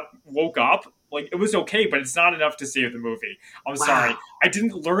woke up, like it was okay, but it's not enough to save the movie. I'm sorry. I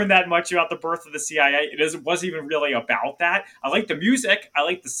didn't learn that much about the birth of the CIA. It wasn't even really about that. I like the music. I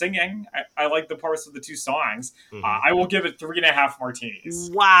like the singing. I like the parts of the two songs. Mm-hmm. I will give it 3.5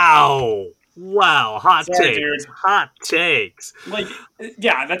 martinis. Wow, hot takes. Dude. Hot takes. Like,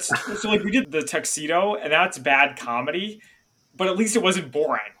 yeah, that's so. Like, we did the Tuxedo, and that's bad comedy, but at least it wasn't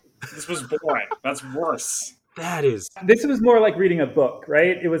boring. This was boring. That's worse. This was more like reading a book,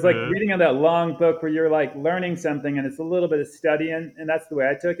 right? It was like reading that long book where you're like learning something, and it's a little bit of studying, and that's the way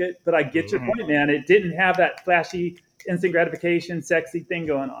I took it. But I get your point, man. It didn't have that flashy, instant gratification, sexy thing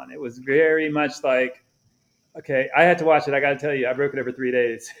going on. It was very much like, okay, I had to watch it. I got to tell you, I broke it over 3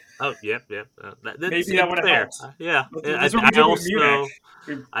 days. Oh, yep. Maybe that would have helped. Yeah.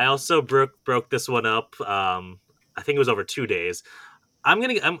 I also broke this one up. I think it was over 2 days. I'm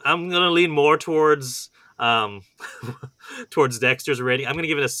gonna lean more towards towards Dexter's rating. I'm gonna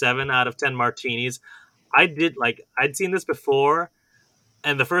give it a 7 out of 10 martinis. I'd seen this before,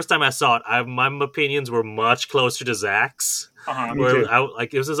 and the first time I saw it, my opinions were much closer to Zach's.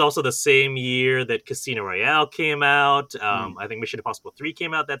 This is also the same year that Casino Royale came out. I think Mission Impossible 3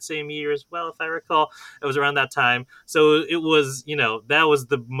 came out that same year as well, if I recall. It was around that time. So it was, that was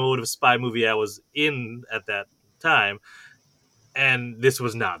the mode of spy movie I was in at that time. And this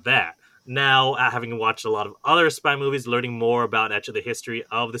was not that. Now, having watched a lot of other spy movies, learning more about actually the history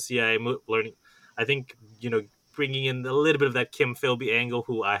of the CIA, I think, bringing in a little bit of that Kim Philby angle,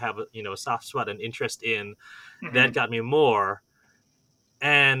 who I have a soft spot and interest in, that got me more.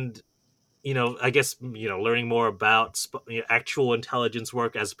 And I guess learning more about actual intelligence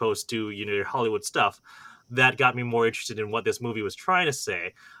work as opposed to your Hollywood stuff, that got me more interested in what this movie was trying to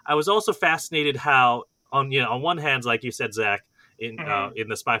say. I was also fascinated how on one hand, like you said, Zach, in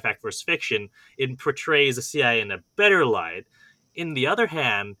the Spy Fact vs. Fiction, it portrays the CIA in a better light. In the other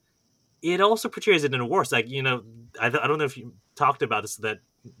hand, it also portrays it in a worse. Like, I don't know if you talked about this, that,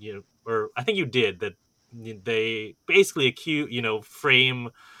 or I think you did, that they basically frame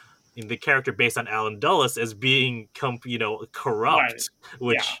the character based on Alan Dulles as being, corrupt,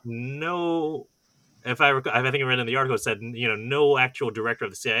 which if I recall, I think I read in the article, it said, no actual director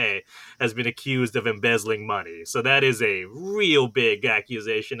of the CIA has been accused of embezzling money. So that is a real big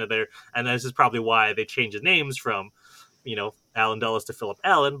accusation of there. And this is probably why they changed the names from, Alan Dulles to Philip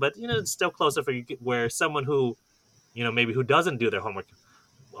Allen, but it's still close enough where someone who, maybe who doesn't do their homework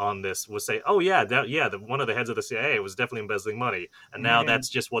on this would say, oh yeah, one of the heads of the CIA was definitely embezzling money, and now that's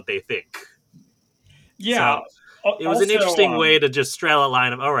just what they think. Yeah, so it was an interesting way to just straddle a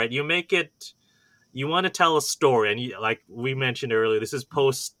line of, all right, you make it, you want to tell a story, and like we mentioned earlier, this is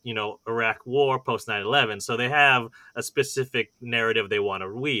post, Iraq War, post 9/11, so they have a specific narrative they want to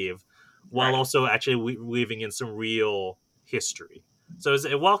weave, while also actually weaving in some real history. So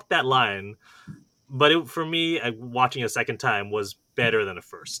it walked that line, but for me, watching a second time was better than the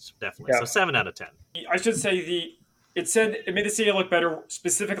first, definitely. So 7 out of 10. I should say it made the city look better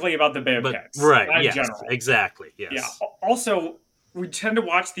specifically about the Bay of Pigs. Right, not yes, in general. exactly, yes. Yeah. Also, we tend to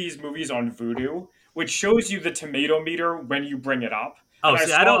watch these movies on Vudu, which shows you the tomato meter when you bring it up. Oh,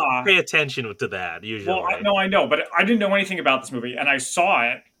 see, I don't pay attention to that usually. Well, no, I know, but I didn't know anything about this movie, and I saw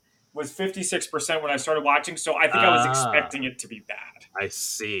it was 56% when I started watching, so I think I was expecting it to be bad. I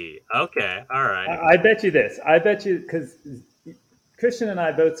see. Okay, all right. I bet you this. I bet you, because Christian and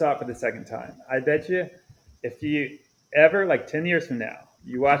I both saw it for the second time. I bet you if you ever, like 10 years from now,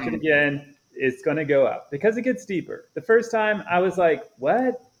 you watch it again, it's going to go up because it gets deeper. The first time I was like,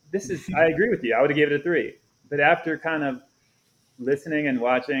 what? I agree with you. I would have given it a 3. But after kind of listening and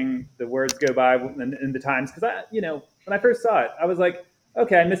watching the words go by in the times, because when I first saw it, I was like,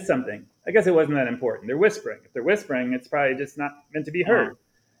 okay, I missed something. I guess it wasn't that important. They're whispering. If they're whispering, it's probably just not meant to be heard.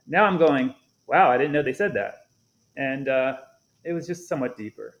 Now I'm going, wow, I didn't know they said that. And it was just somewhat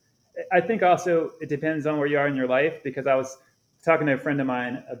deeper. I think also it depends on where you are in your life, because I was talking to a friend of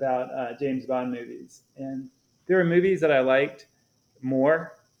mine about James Bond movies. And there were movies that I liked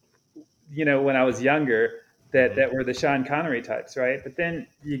more, when I was younger, that were the Sean Connery types, right? But then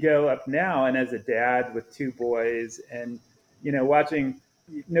you go up now, and as a dad with 2 boys and, watching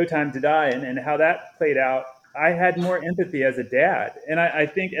No Time to Die and how that played out, I had more empathy as a dad. And I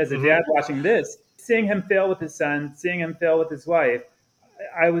think as a dad watching this, seeing him fail with his son, seeing him fail with his wife,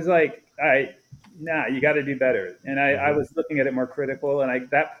 I was like, you got to do better. And I was looking at it more critical, and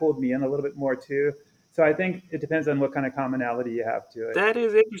that pulled me in a little bit more too. So I think it depends on what kind of commonality you have to it. That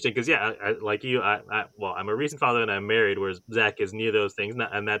is interesting because, like you, I'm a recent father and I'm married, whereas Zach is neither of those things,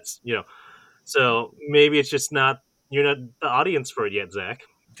 and that's so maybe it's just you're not the audience for it yet, Zach.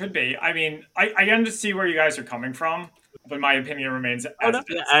 Could be. I mean, I understand where you guys are coming from, but my opinion remains as it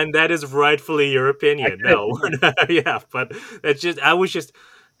is. And that is rightfully your opinion. No, but I was just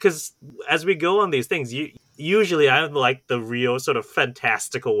because as we go on these things, usually I like the real sort of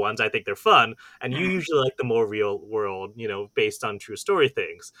fantastical ones. I think they're fun, and you usually like the more real world, based on true story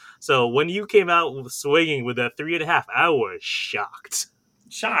things. So when you came out swinging with that 3.5, I was shocked.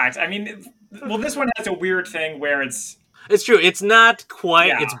 I mean, this one has a weird thing where it's true. It's not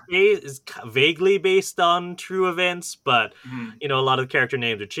quite. It's vaguely based on true events, but a lot of character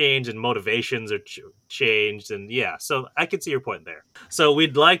names are changed and motivations are changed, and so I can see your point there. So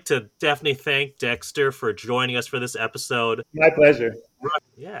we'd like to definitely thank Dexter for joining us for this episode. My pleasure.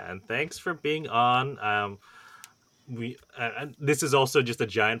 Yeah, and thanks for being on. This is also just a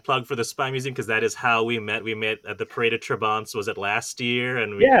giant plug for the Spy Museum because that is how we met. We met at the Parade of Trabants. Was it last year?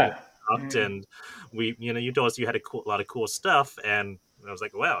 And we talked, and we, you told us you had a lot of cool stuff, and I was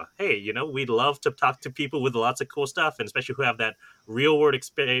like, well, hey, we'd love to talk to people with lots of cool stuff, and especially who have that real world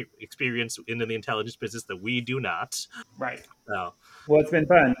experience in the intelligence business that we do not. Right. So, well, it's been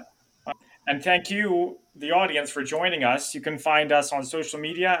fun. And thank you, the audience, for joining us. You can find us on social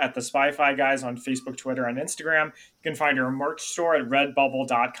media at the Spy-Fi Guys on Facebook, Twitter, and Instagram. You can find our merch store at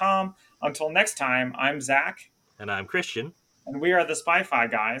redbubble.com. Until next time, I'm Zach. And I'm Christian. And we are the Spy-Fi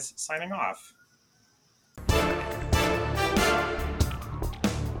Guys, signing off.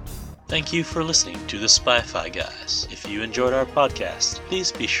 Thank you for listening to the Spy-Fi Guys. If you enjoyed our podcast,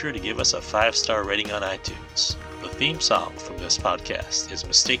 please be sure to give us a 5-star rating on iTunes. The theme song from this podcast is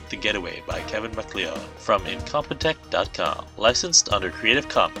Mistake the Getaway by Kevin MacLeod from Incompetech.com. Licensed under Creative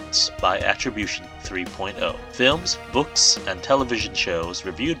Commons by Attribution 3.0. Films, books, and television shows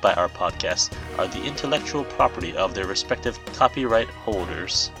reviewed by our podcast are the intellectual property of their respective copyright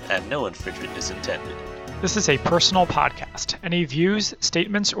holders, and no infringement is intended. This is a personal podcast. Any views,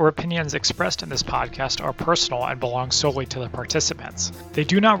 statements, or opinions expressed in this podcast are personal and belong solely to the participants. They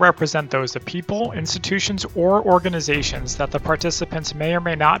do not represent those of people, institutions, or organizations that the participants may or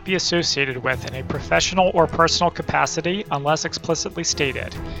may not be associated with in a professional or personal capacity unless explicitly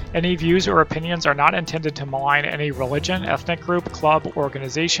stated. Any views or opinions are not intended to malign any religion, ethnic group, club,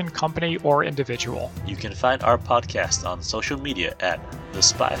 organization, company, or individual. You can find our podcast on social media at The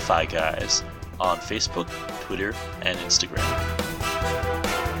Spy-Fi Guys on Facebook, Twitter, and Instagram.